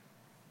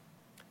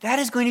 that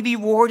is going to be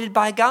rewarded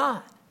by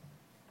God.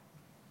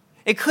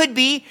 It could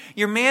be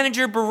your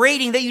manager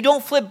berating that you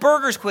don't flip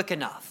burgers quick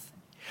enough.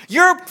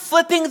 You're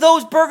flipping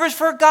those burgers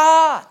for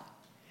God.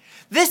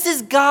 This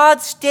is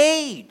God's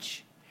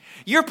stage.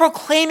 You're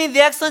proclaiming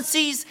the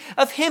excellencies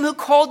of Him who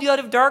called you out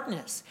of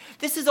darkness.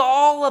 This is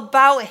all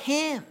about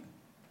Him.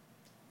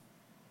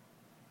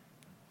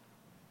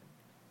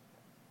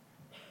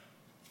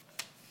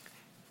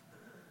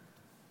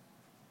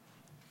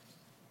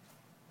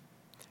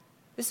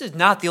 This is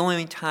not the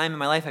only time in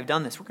my life I've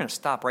done this. We're going to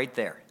stop right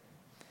there,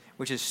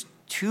 which is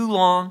too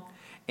long.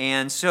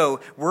 And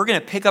so we're going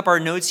to pick up our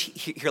notes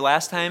here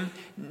next time,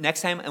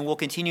 and we'll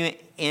continue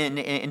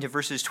into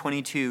verses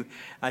 22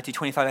 to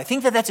 25. I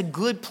think that that's a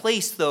good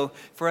place, though,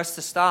 for us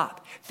to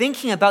stop,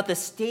 thinking about the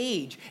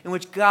stage in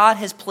which God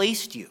has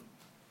placed you.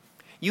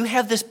 You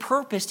have this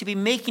purpose to be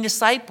making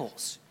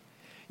disciples.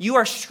 You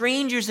are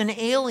strangers and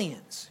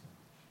aliens.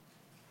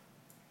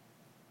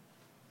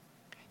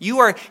 You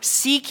are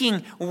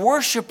seeking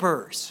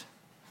worshipers.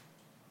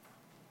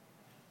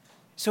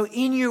 So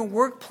in your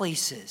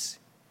workplaces,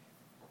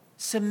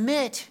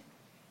 submit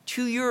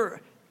to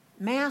your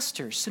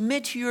masters,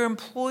 submit to your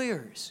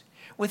employers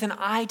with an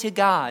eye to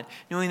God,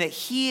 knowing that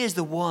He is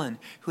the one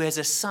who has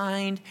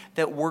assigned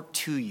that work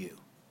to you.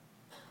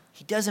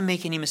 He doesn't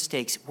make any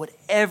mistakes,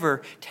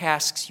 whatever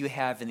tasks you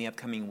have in the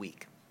upcoming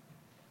week.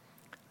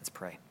 Let's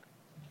pray.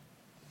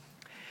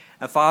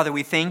 Father,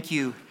 we thank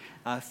you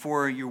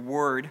for your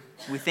word.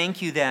 We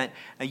thank you that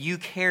you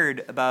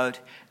cared about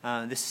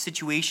this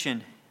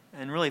situation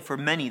and really for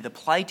many, the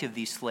plight of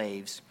these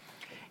slaves.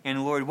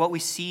 And Lord, what we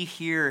see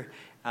here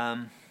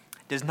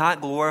does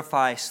not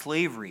glorify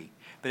slavery,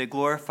 but it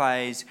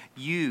glorifies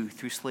you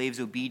through slaves'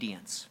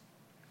 obedience.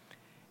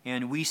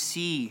 And we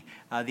see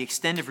the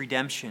extent of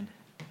redemption,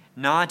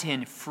 not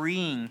in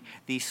freeing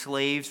these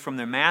slaves from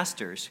their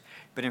masters,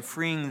 but in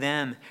freeing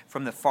them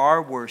from the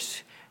far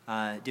worse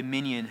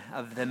dominion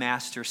of the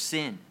master's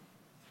sin.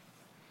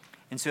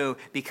 And so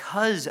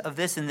because of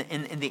this in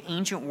the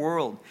ancient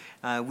world,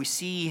 we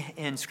see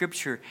in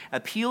Scripture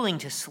appealing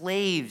to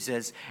slaves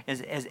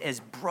as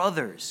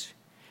brothers,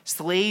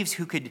 slaves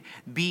who could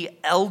be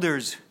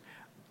elders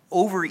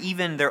over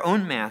even their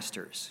own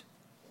masters,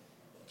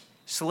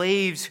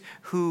 slaves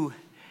who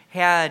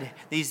had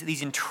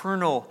these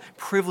internal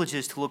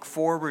privileges to look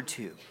forward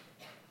to,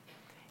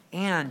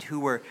 and who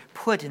were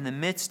put in the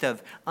midst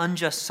of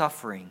unjust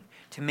suffering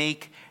to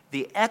make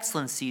the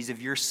excellencies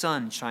of your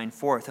Son shine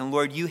forth. And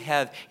Lord, you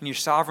have, in your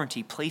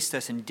sovereignty, placed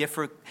us in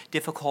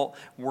difficult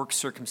work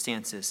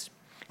circumstances.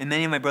 And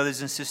many of my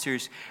brothers and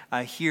sisters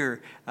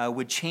here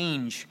would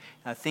change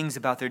things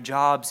about their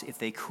jobs if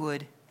they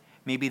could.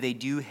 Maybe they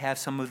do have,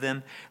 some of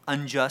them,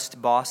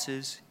 unjust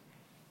bosses,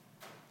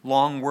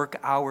 long work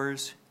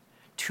hours,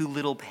 too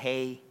little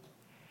pay.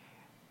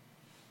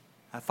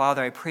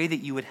 Father, I pray that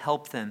you would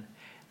help them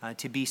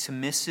to be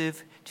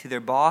submissive to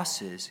their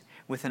bosses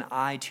with an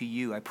eye to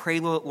you. I pray,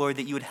 Lord,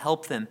 that you would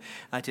help them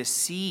to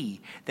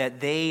see that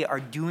they are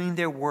doing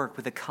their work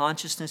with a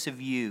consciousness of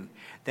you,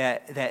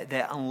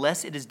 that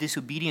unless it is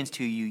disobedience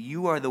to you,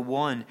 you are the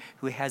one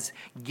who has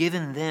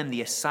given them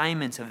the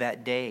assignments of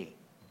that day.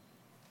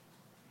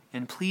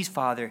 And please,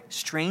 Father,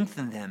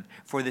 strengthen them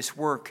for this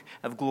work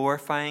of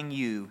glorifying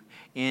you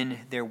in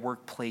their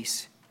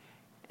workplace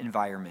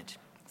environment.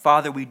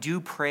 Father, we do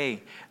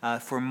pray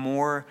for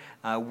more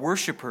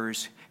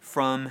worshipers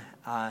from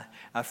our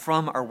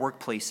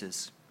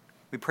workplaces.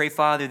 We pray,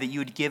 Father, that you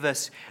would give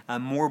us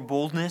more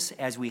boldness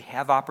as we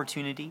have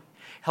opportunity.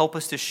 Help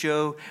us to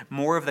show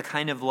more of the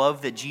kind of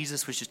love that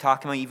Jesus was just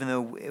talking about, even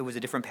though it was a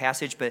different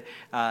passage, but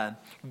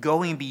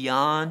going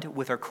beyond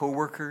with our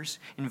coworkers,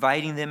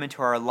 inviting them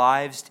into our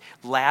lives,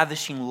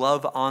 lavishing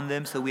love on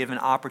them so that we have an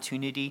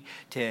opportunity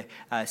to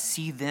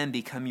see them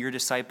become your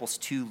disciples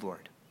too,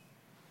 Lord.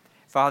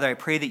 Father, I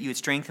pray that you would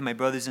strengthen my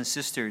brothers and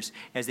sisters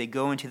as they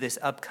go into this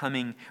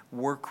upcoming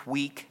work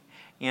week.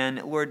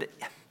 And Lord,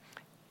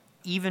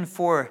 even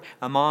for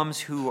moms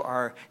who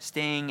are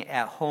staying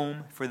at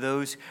home, for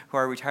those who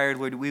are retired,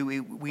 Lord,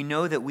 we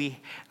know that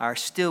we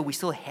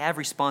still have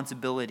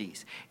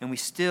responsibilities, and we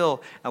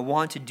still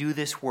want to do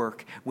this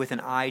work with an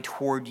eye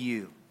toward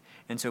you.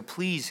 And so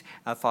please,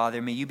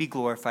 Father, may you be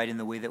glorified in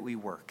the way that we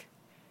work.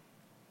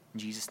 In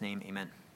Jesus' name, amen.